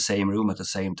in the same room at the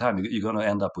same time, you're going to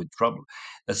end up with trouble.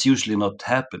 That's usually not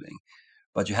happening,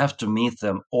 but you have to meet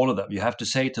them, all of them. You have to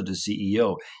say to the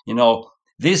CEO,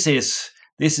 this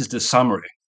is the summary.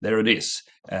 There it is.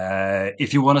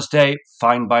 If you want to stay,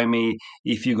 fine by me.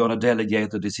 If you're going to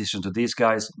delegate the decision to these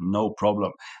guys, no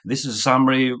problem. This is a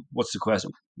summary. What's the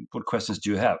question? What questions do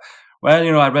you have?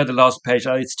 Well, I read the last page.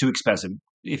 It's too expensive.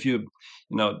 If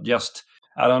just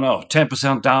I don't know,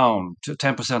 10% down,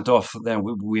 10% off, then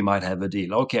we might have a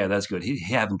deal. Okay, that's good. He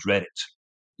haven't read it.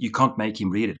 You can't make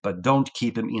him read it, but don't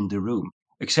keep him in the room.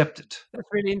 Accept it. That's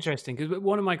really interesting because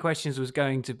one of my questions was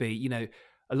going to be,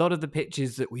 a lot of the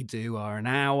pitches that we do are an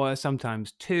hour,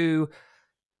 sometimes 2.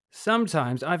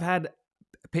 Sometimes I've had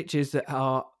pitches that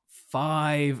are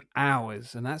 5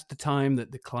 hours, and that's the time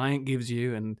that the client gives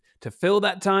you. And to fill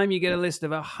that time, you get a list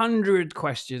of 100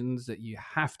 questions that you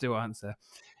have to answer.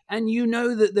 And you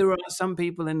know that there are some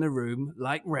people in the room,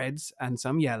 like reds and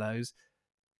some yellows,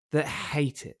 that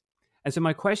hate it. And so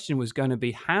my question was going to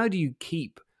be, how do you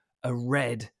keep a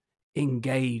red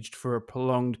engaged for a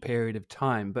prolonged period of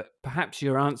time? But perhaps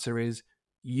your answer is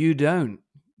you don't.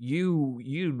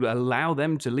 You allow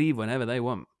them to leave whenever they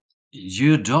want.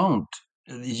 You don't.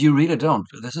 You really don't.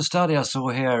 There's a study I saw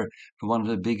here from one of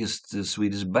the biggest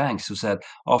Swedish banks who said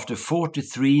after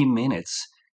 43 minutes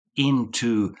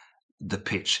into the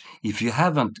pitch, if you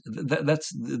haven't,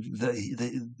 that's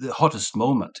the hottest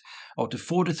moment. After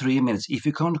 43 minutes, if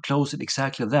you can't close it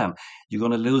exactly then, you're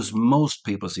going to lose most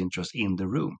people's interest in the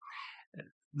room.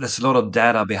 There's a lot of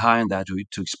data behind that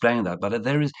to explain that, but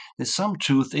there's some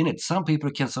truth in it. Some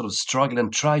people can sort of struggle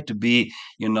and try to be,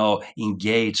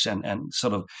 engaged and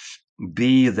sort of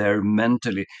be there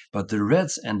mentally. But the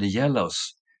reds and the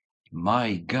yellows,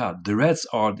 my God, the reds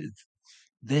are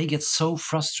they get so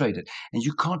frustrated, and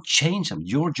you can't change them.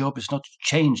 Your job is not to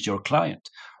change your client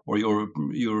or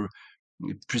your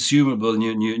presumable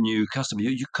new customer.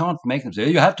 You can't make them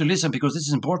say you have to listen because this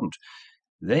is important.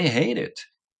 They hate it.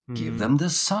 Give Mm, them the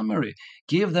summary.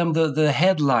 Give them the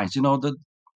headlines.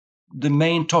 The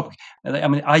main topic. And I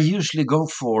mean, I usually go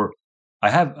for. I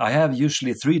have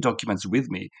usually 3 documents with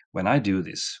me when I do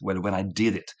this. When I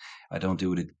did it, I don't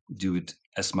do it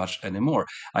as much anymore.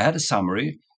 I had a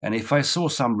summary, and if I saw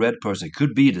some red person, it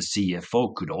could be the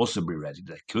CFO, could also be red.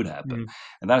 That could happen. mm,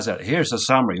 And I said, "Here's a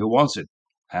summary. Who wants it?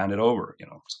 Hand it over."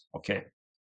 Okay,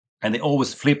 and they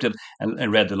always flipped it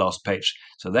and read the last page.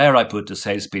 So there I put the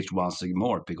sales pitch once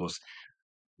more because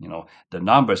the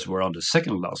numbers were on the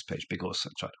second last page because I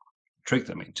tried to trick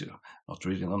them into not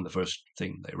reading on the first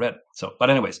thing they read. So, but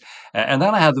anyways, and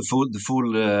then I had the full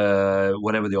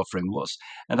whatever the offering was,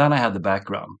 and then I had the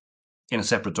background in a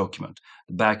separate document.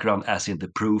 The background, as in the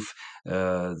proof,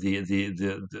 all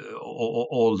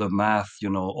the math,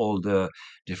 all the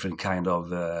different kind of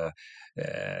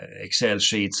Excel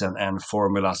sheets and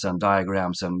formulas and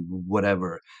diagrams and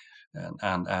whatever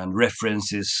and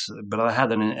references, but I had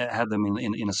them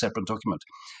in a separate document.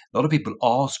 A lot of people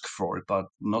ask for it, but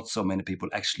not so many people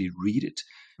actually read it.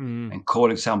 mm. And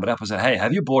calling somebody up and say, "Hey,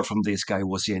 have you bought from this guy?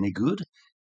 Was he any good?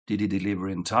 Did he deliver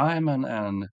in time?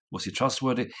 And was he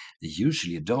trustworthy?" They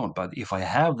usually don't, but if I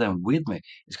have them with me,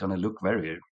 it's going to look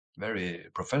very, very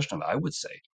professional, I would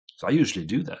say. So I usually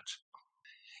do that.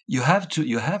 You have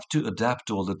to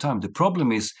adapt all the time. The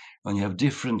problem is when you have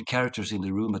different characters in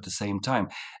the room at the same time,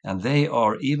 and they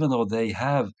are, even though they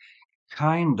have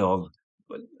kind of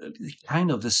kind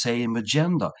of the same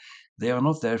agenda, they are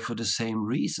not there for the same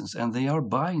reasons, and they are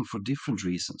buying for different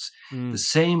reasons. The Mm.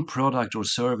 same product or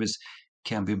service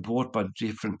can be bought by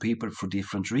different people for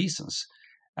different reasons,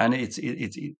 and it's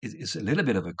a little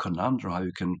bit of a conundrum how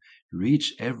you can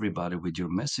reach everybody with your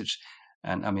message.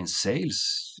 And I mean, sales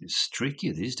is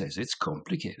tricky these days. It's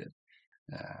complicated.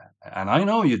 And I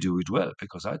know you do it well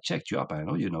because I checked you up. I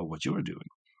know you know what you're doing.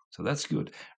 So that's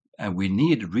good. And we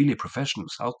need really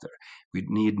professionals out there. We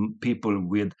need people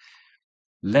with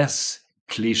less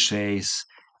cliches,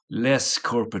 less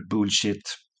corporate bullshit,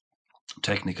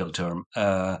 technical term,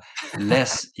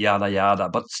 less yada yada,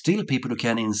 but still people who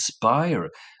can inspire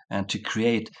and to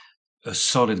create a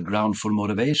solid ground for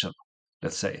motivation.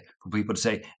 Let's say for people to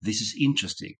say, "This is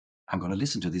interesting. I'm going to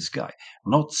listen to this guy."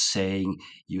 Not saying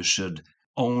you should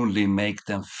only make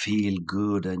them feel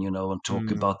good and talk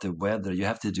Mm. about the weather. You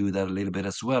have to do that a little bit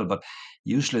as well. But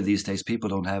usually these days people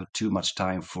don't have too much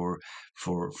time for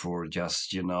just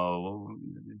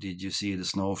did you see the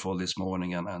snowfall this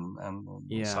morning and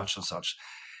Yeah. such and such.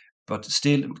 But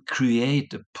still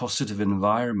create a positive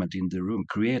environment in the room,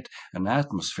 create an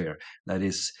atmosphere that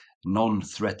is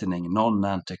non-threatening,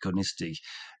 non-antagonistic,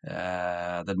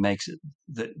 that makes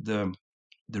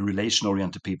the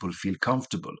relation-oriented people feel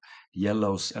comfortable.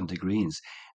 Yellows and the greens,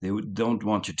 don't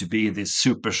want you to be this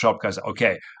super sharp guy.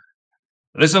 Okay,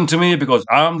 listen to me because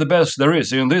I'm the best there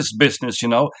is in this business.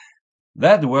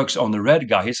 That works on the red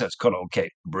guy. He says, "Kind of okay,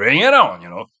 bring it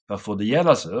on." But for the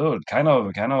yellows, oh, kind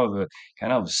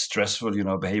of stressful,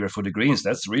 behavior. For the greens,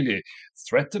 that's really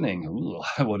threatening. Ooh,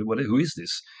 who is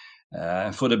this?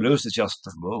 And for the blues, it's just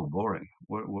whoa, boring.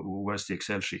 Where's the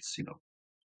Excel sheets?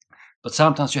 But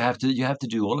sometimes you have to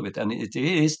do all of it, and it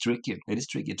is tricky. It is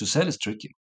tricky to sell. Is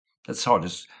tricky. That's hard.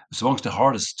 It's amongst the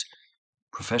hardest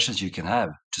professions you can have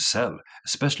to sell,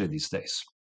 especially these days.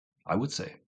 I would say.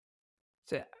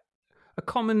 So a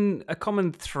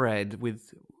common thread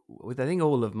with I think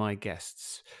all of my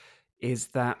guests is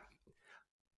that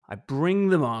I bring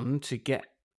them on to get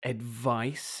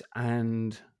advice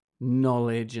and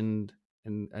knowledge and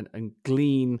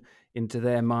glean into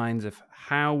their minds of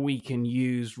how we can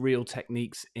use real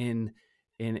techniques in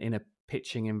in a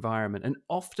pitching environment. And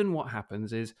often what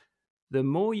happens is the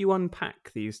more you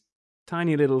unpack these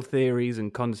tiny little theories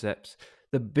and concepts,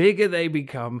 the bigger they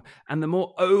become and the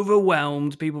more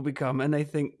overwhelmed people become. And they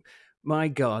think, my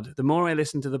God, the more I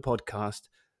listen to the podcast,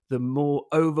 the more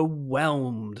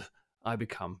overwhelmed I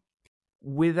become.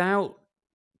 Without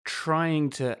trying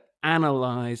to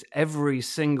analyze every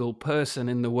single person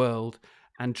in the world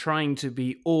and trying to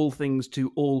be all things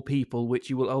to all people, which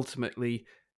you will ultimately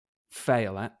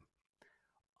fail at,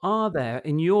 are there,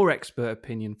 in your expert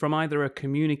opinion, from either a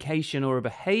communication or a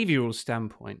behavioral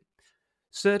standpoint,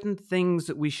 certain things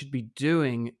that we should be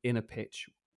doing in a pitch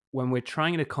when we're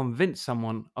trying to convince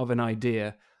someone of an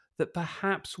idea that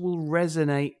perhaps will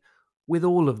resonate with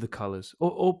all of the colors?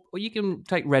 Or you can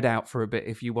take red out for a bit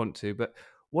if you want to, but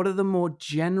what are the more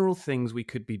general things we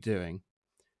could be doing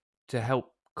to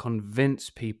help convince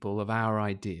people of our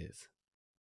ideas?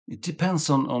 It depends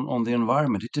on the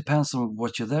environment. It depends on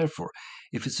what you're there for.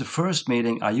 If it's a first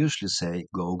meeting, I usually say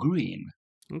go green.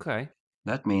 Okay.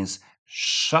 That means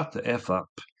shut the F up,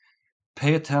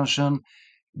 pay attention,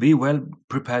 be well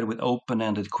prepared with open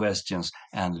ended questions,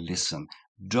 and listen.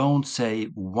 Don't say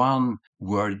one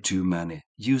word too many.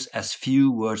 Use as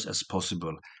few words as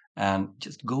possible and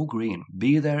just go green.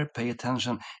 Be there, pay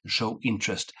attention, show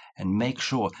interest, and make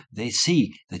sure they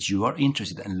see that you are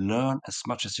interested and learn as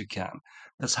much as you can.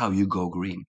 That's how you go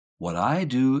green. What I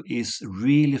do is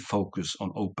really focus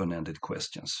on open ended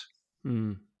questions.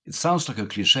 Hmm. It sounds like a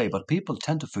cliche, but people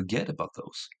tend to forget about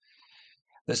those.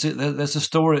 There's a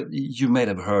story, you may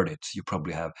have heard it, you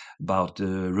probably have, about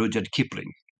Rudyard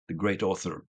Kipling, the great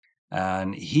author.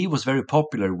 And he was very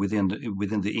popular within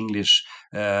the English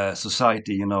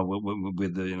society,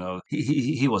 with the,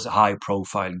 he was a high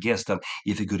profile guest. And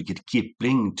if you could get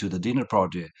Kipling to the dinner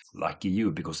party, lucky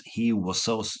you, because he was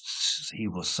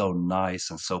so nice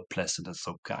and so pleasant and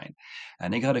so kind.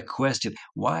 And he got a question: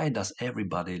 why does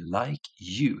everybody like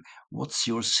you? What's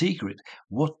your secret?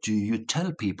 What do you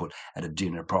tell people at a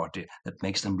dinner party that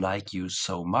makes them like you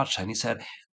so much? And he said,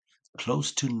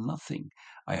 close to nothing.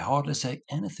 I hardly say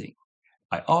anything.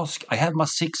 I have my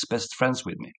six best friends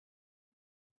with me,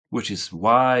 which is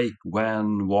why,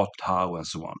 when, what, how, and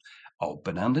so on.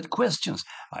 Open ended questions.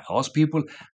 I ask people,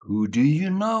 who do you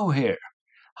know here?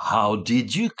 How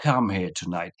did you come here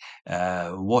tonight?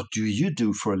 What do you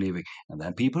do for a living? And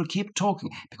then people keep talking,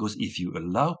 because if you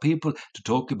allow people to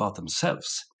talk about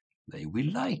themselves, they will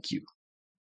like you.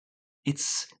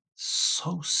 It's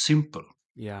so simple.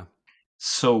 Yeah.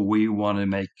 So we want to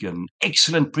make an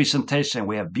excellent presentation.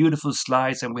 We have beautiful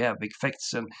slides and we have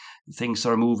effects and things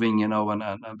are moving,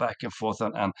 and back and forth.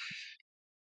 And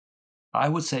I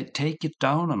would say take it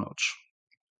down a notch.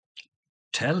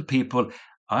 Tell people,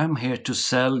 I'm here to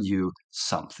sell you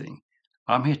something.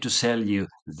 I'm here to sell you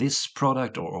this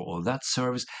product or that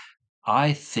service.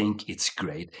 I think it's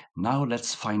great. Now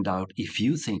let's find out if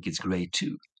you think it's great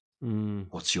too. Mm.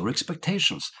 What's your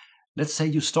expectations? Let's say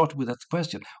you start with that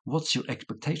question. What's your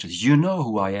expectations? You know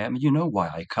who I am. You know why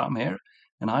I come here.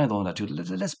 And I know that too.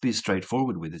 Let's be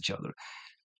straightforward with each other.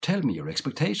 Tell me your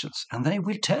expectations. And they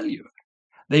will tell you.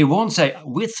 They won't say,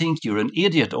 we think you're an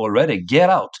idiot already. Get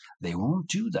out. They won't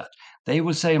do that. They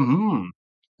will say,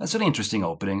 that's an interesting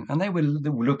opening. And they will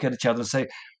look at each other and say,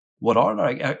 what are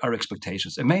our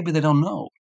expectations? And maybe they don't know.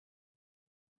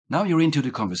 Now you're into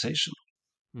the conversation.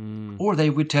 Mm. Or they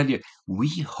will tell you, we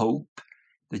hope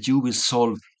that you will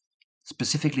solve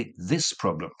specifically this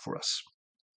problem for us.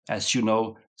 As you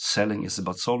know, selling is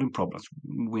about solving problems.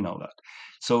 We know that.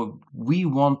 So we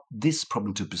want this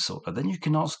problem to be solved. And then you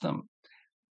can ask them,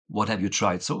 what have you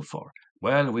tried so far?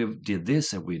 Well, we did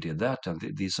this and we did that, and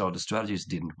these are the strategies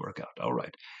didn't work out. All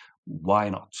right, why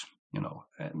not?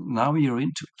 And now you're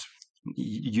into it.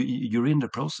 You're in the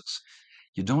process.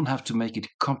 You don't have to make it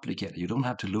complicated. You don't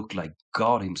have to look like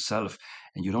God Himself,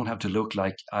 and you don't have to look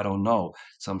like, I don't know,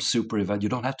 some super event. You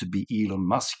don't have to be Elon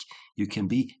Musk. You can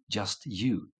be just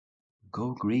you.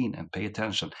 Go green and pay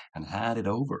attention and hand it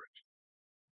over.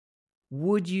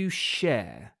 Would you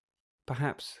share,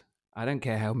 perhaps, I don't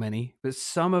care how many, but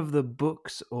some of the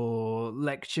books or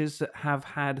lectures that have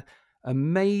had a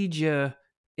major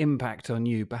impact on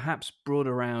you, perhaps brought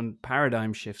around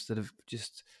paradigm shifts that have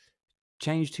just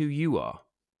changed who you are?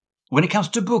 When it comes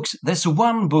to books, there's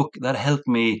one book that helped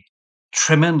me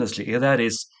tremendously. That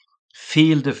is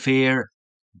Feel the Fear,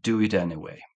 Do It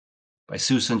Anyway by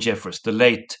Susan Jeffers, the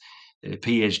late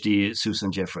PhD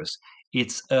Susan Jeffers.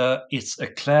 It's a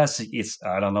classic. It's,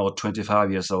 I don't know,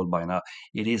 25 years old by now.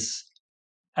 It is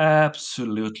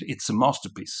absolutely, it's a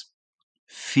masterpiece.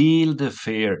 Feel the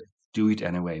fear, do it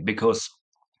anyway. Because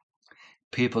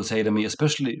people say to me,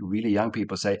 especially really young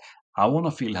people say, I want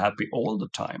to feel happy all the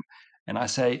time. And I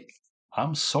say,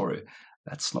 I'm sorry,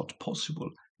 that's not possible.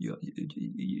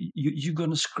 You're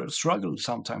going to struggle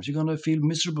sometimes. You're going to feel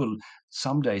miserable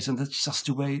some days, and that's just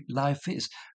the way life is.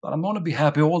 But I'm going to be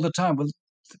happy all the time. Well,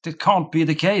 that can't be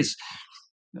the case.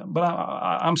 But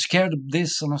I'm scared of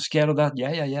this and I'm scared of that.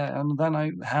 Yeah, yeah, yeah. And then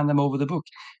I hand them over the book.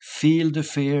 Feel the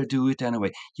fear, do it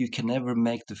anyway. You can never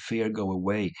make the fear go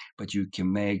away, but you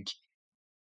can make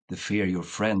the fear your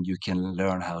friend. You can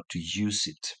learn how to use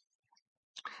it.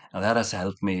 And that has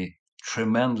helped me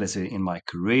tremendously in my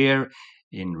career,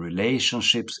 in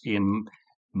relationships, in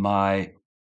my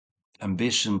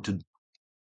ambition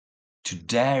to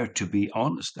dare to be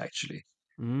honest, actually,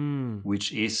 Mm.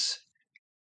 which is,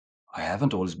 I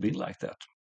haven't always been like that.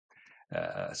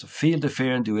 So feel the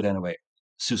fear and do it anyway.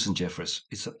 Susan Jeffers.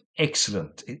 It's an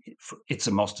excellent. It's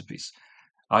a masterpiece.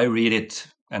 I read it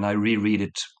and I reread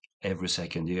it every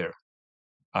second year.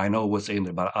 I know what's in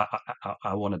there, but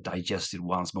I want to digest it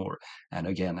once more and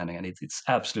again and again. It's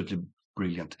absolutely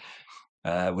brilliant.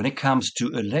 When it comes to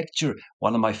a lecture,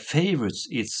 one of my favorites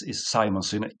is Simon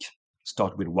Sinek.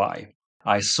 Start with why.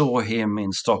 I saw him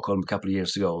in Stockholm a couple of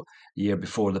years ago, year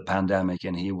before the pandemic,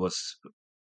 and he was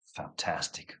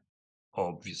fantastic.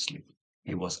 Obviously,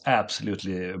 he was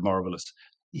absolutely marvelous.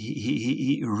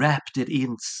 He wrapped it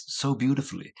in so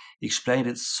beautifully. He explained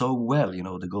it so well. You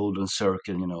know, the golden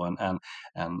circle. You know,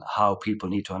 and how people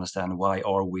need to understand why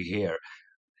are we here.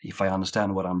 If I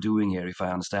understand what I'm doing here, if I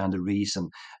understand the reason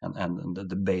and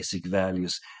the basic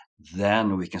values,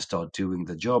 then we can start doing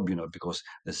the job. You know, because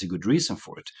there's a good reason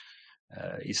for it.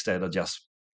 Instead of just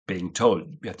being told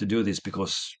you have to do this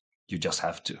because you just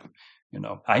have to. You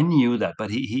know, I knew that, but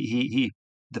he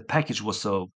the package was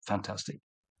so fantastic.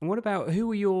 And what about who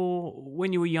were your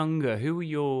when you were younger? Who were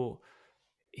your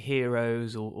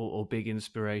heroes or big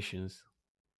inspirations?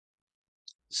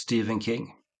 Stephen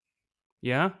King,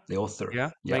 Yeah, the author. yeah,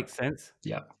 Yeah, makes sense.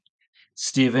 yeah.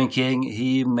 Stephen King,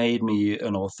 he made me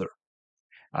an author.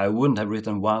 I wouldn't have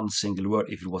written one single word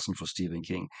if it wasn't for Stephen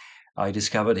King. I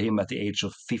discovered him at the age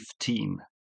of 15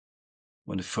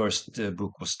 when the first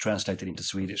book was translated into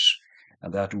Swedish,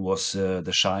 and that was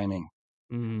The Shining.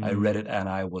 I Mm. read it and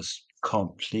I was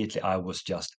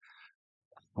just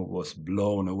was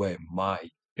blown away. My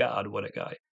God, what a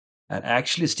guy. And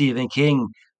actually, Stephen King,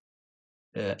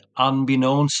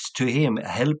 unbeknownst to him,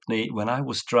 helped me when I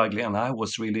was struggling and I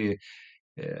was really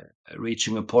uh,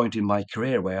 reaching a point in my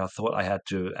career where I thought I had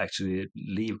to actually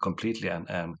leave completely.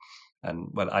 And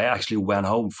well, I actually went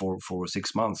home for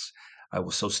 6 months. I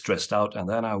was so stressed out. And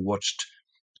then I watched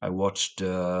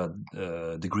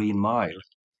The Green Mile,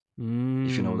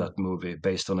 if you know Mm. that movie,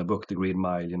 based on a book, The Green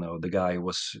Mile. You know, the guy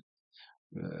was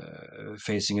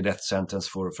facing a death sentence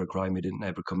for a crime he didn't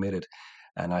ever committed.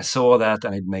 And I saw that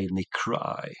and it made me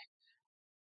cry.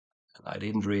 And I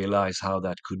didn't realize how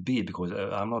that could be because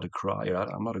I'm not a crier.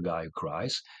 I'm not a guy who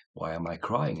cries. Why am I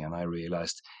crying? And I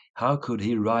realized, how could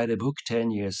he write a book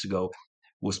 10 years ago,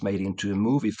 was made into a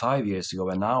movie 5 years ago,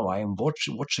 and now I am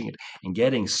watching it and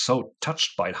getting so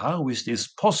touched by it. How is this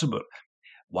possible?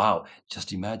 Wow,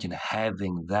 just imagine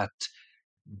having that,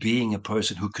 being a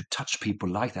person who could touch people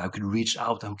like that, who could reach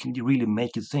out, who can really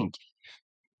make you think.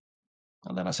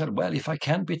 And then I said, well, if I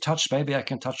can be touched, maybe I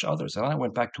can touch others. And I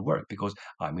went back to work because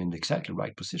I'm in the exactly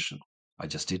right position. I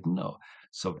just didn't know.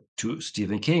 So to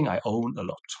Stephen King, I own a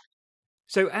lot.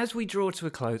 So as we draw to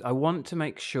a close, I want to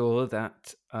make sure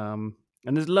that, and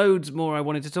there's loads more I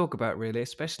wanted to talk about, really,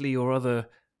 especially your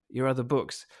other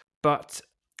books. But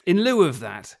in lieu of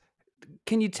that,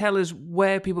 can you tell us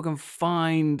where people can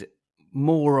find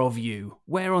more of you?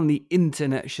 Where on the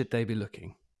internet should they be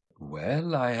looking?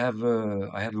 Well, I have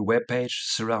a webpage,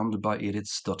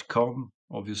 surroundedbyidiots.com,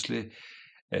 obviously.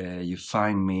 You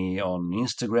find me on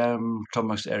Instagram,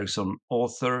 Thomas Erikson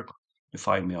author. You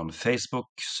find me on Facebook,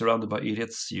 Surrounded by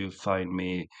Idiots. You find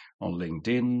me on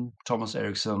LinkedIn, Thomas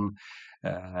Erikson.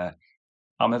 Uh,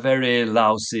 I'm a very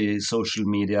lousy social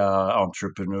media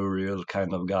entrepreneurial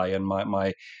kind of guy, and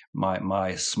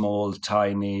my small,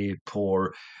 tiny,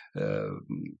 poor uh,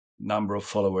 number of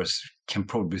followers can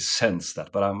probably sense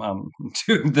that. But I'm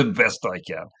doing the best I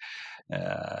can.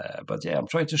 But yeah, I'm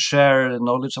trying to share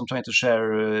knowledge. I'm trying to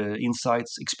share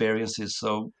insights, experiences.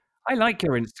 So, I like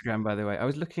your Instagram, by the way. I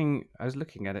was looking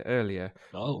at it earlier.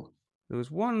 oh, There was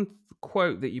one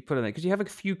quote that you put on there because you have a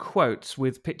few quotes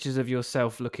with pictures of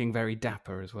yourself looking very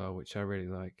dapper as well, which I really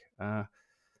like. And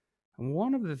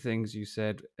one of the things you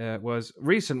said was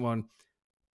recent one.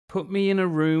 Put me in a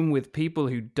room with people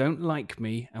who don't like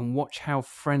me and watch how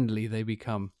friendly they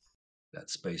become.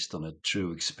 that's based on a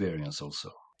true experience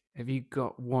also. Have you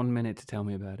got 1 minute to tell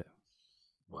me about it?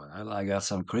 Well, I got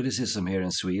some criticism here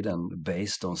in Sweden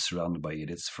based on Surrounded by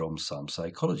Idiots from some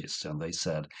psychologists, and they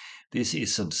said this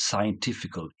isn't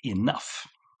scientific enough.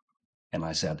 And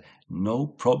I said, no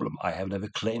problem. I have never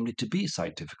claimed it to be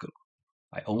scientific.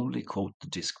 I only quote the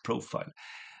disc profile.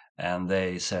 And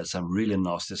they said some really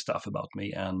nasty stuff about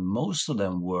me, and most of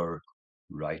them were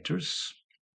writers,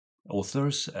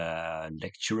 authors,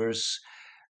 lecturers,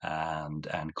 and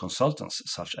consultants,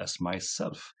 such as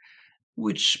myself,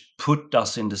 which put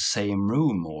us in the same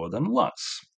room more than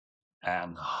once.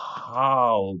 And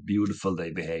how beautiful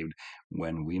they behaved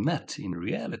when we met in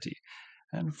reality.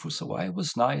 And so I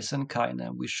was nice and kind,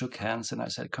 and we shook hands. And I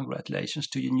said, "Congratulations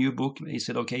to your new book." He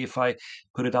said, "Okay, if I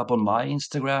put it up on my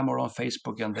Instagram or on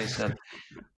Facebook?" And they said,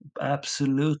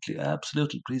 "Absolutely,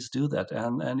 absolutely, please do that."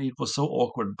 And it was so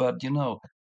awkward, but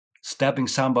stabbing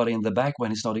somebody in the back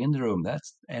when he's not in the room,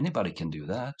 that's anybody can do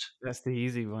that. That's the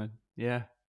easy one. Yeah.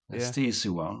 That's Yeah. the easy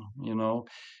one.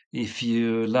 If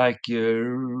you like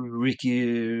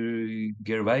Ricky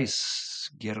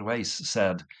Gervais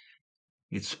said,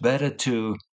 it's better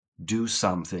to do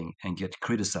something and get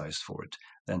criticized for it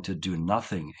than to do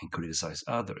nothing and criticize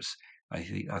others. I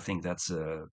think that's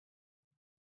a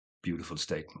beautiful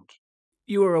statement.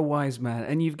 You are a wise man,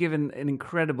 and you've given an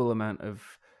incredible amount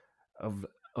of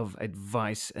of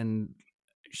advice and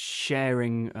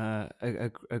sharing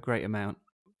a great amount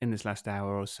in this last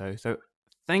hour or so. So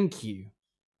thank you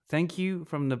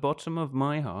from the bottom of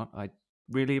my heart. I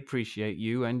really appreciate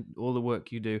you and all the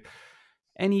work you do.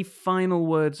 Any final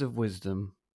words of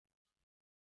wisdom?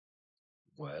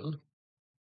 Well,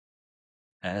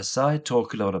 as I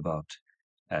talk a lot about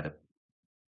adap-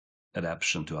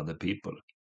 adaptation to other people,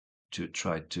 to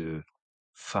try to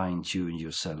fine tune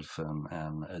yourself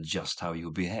and adjust how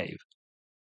you behave,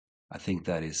 I think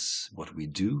that is what we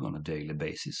do on a daily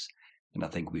basis. And I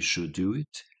think we should do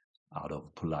it out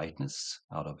of politeness,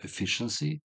 out of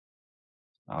efficiency,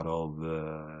 out of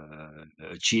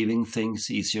achieving things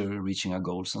easier, reaching our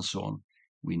goals, and so on.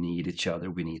 We need each other.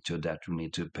 We need to adapt. We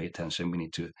need to pay attention. We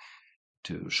need to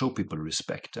show people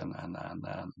respect and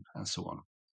so on.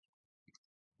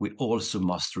 We also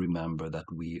must remember that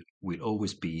we will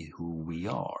always be who we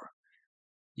are.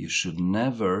 You should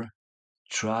never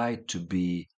try to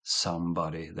be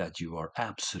somebody that you are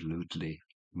absolutely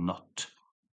not.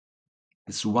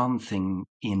 It's one thing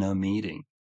in a meeting,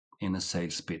 in a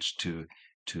sales pitch, to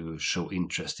show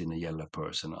interest in a yellow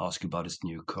person, ask about his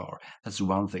new car. That's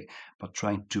one thing. But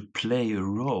trying to play a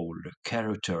role, a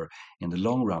character in the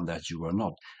long run that you are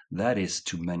not, that is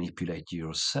to manipulate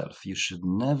yourself. You should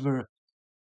never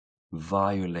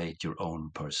violate your own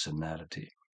personality.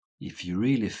 If you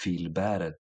really feel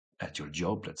bad at your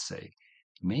job, let's say,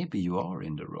 maybe you are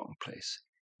in the wrong place.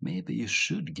 Maybe you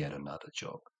should get another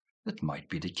job. That might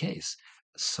be the case.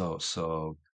 So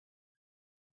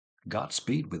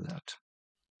Godspeed with that.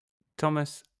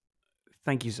 Thomas,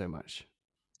 thank you so much.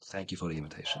 Thank you for the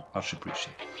invitation. Much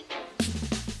appreciated.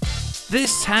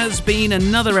 This has been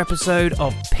another episode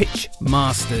of Pitch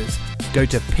Masters. Go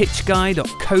to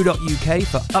pitchguy.co.uk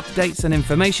for updates and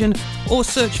information, or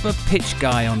search for Pitch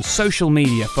Guy on social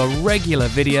media for regular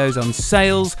videos on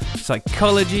sales,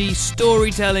 psychology,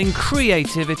 storytelling,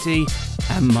 creativity,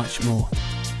 and much more.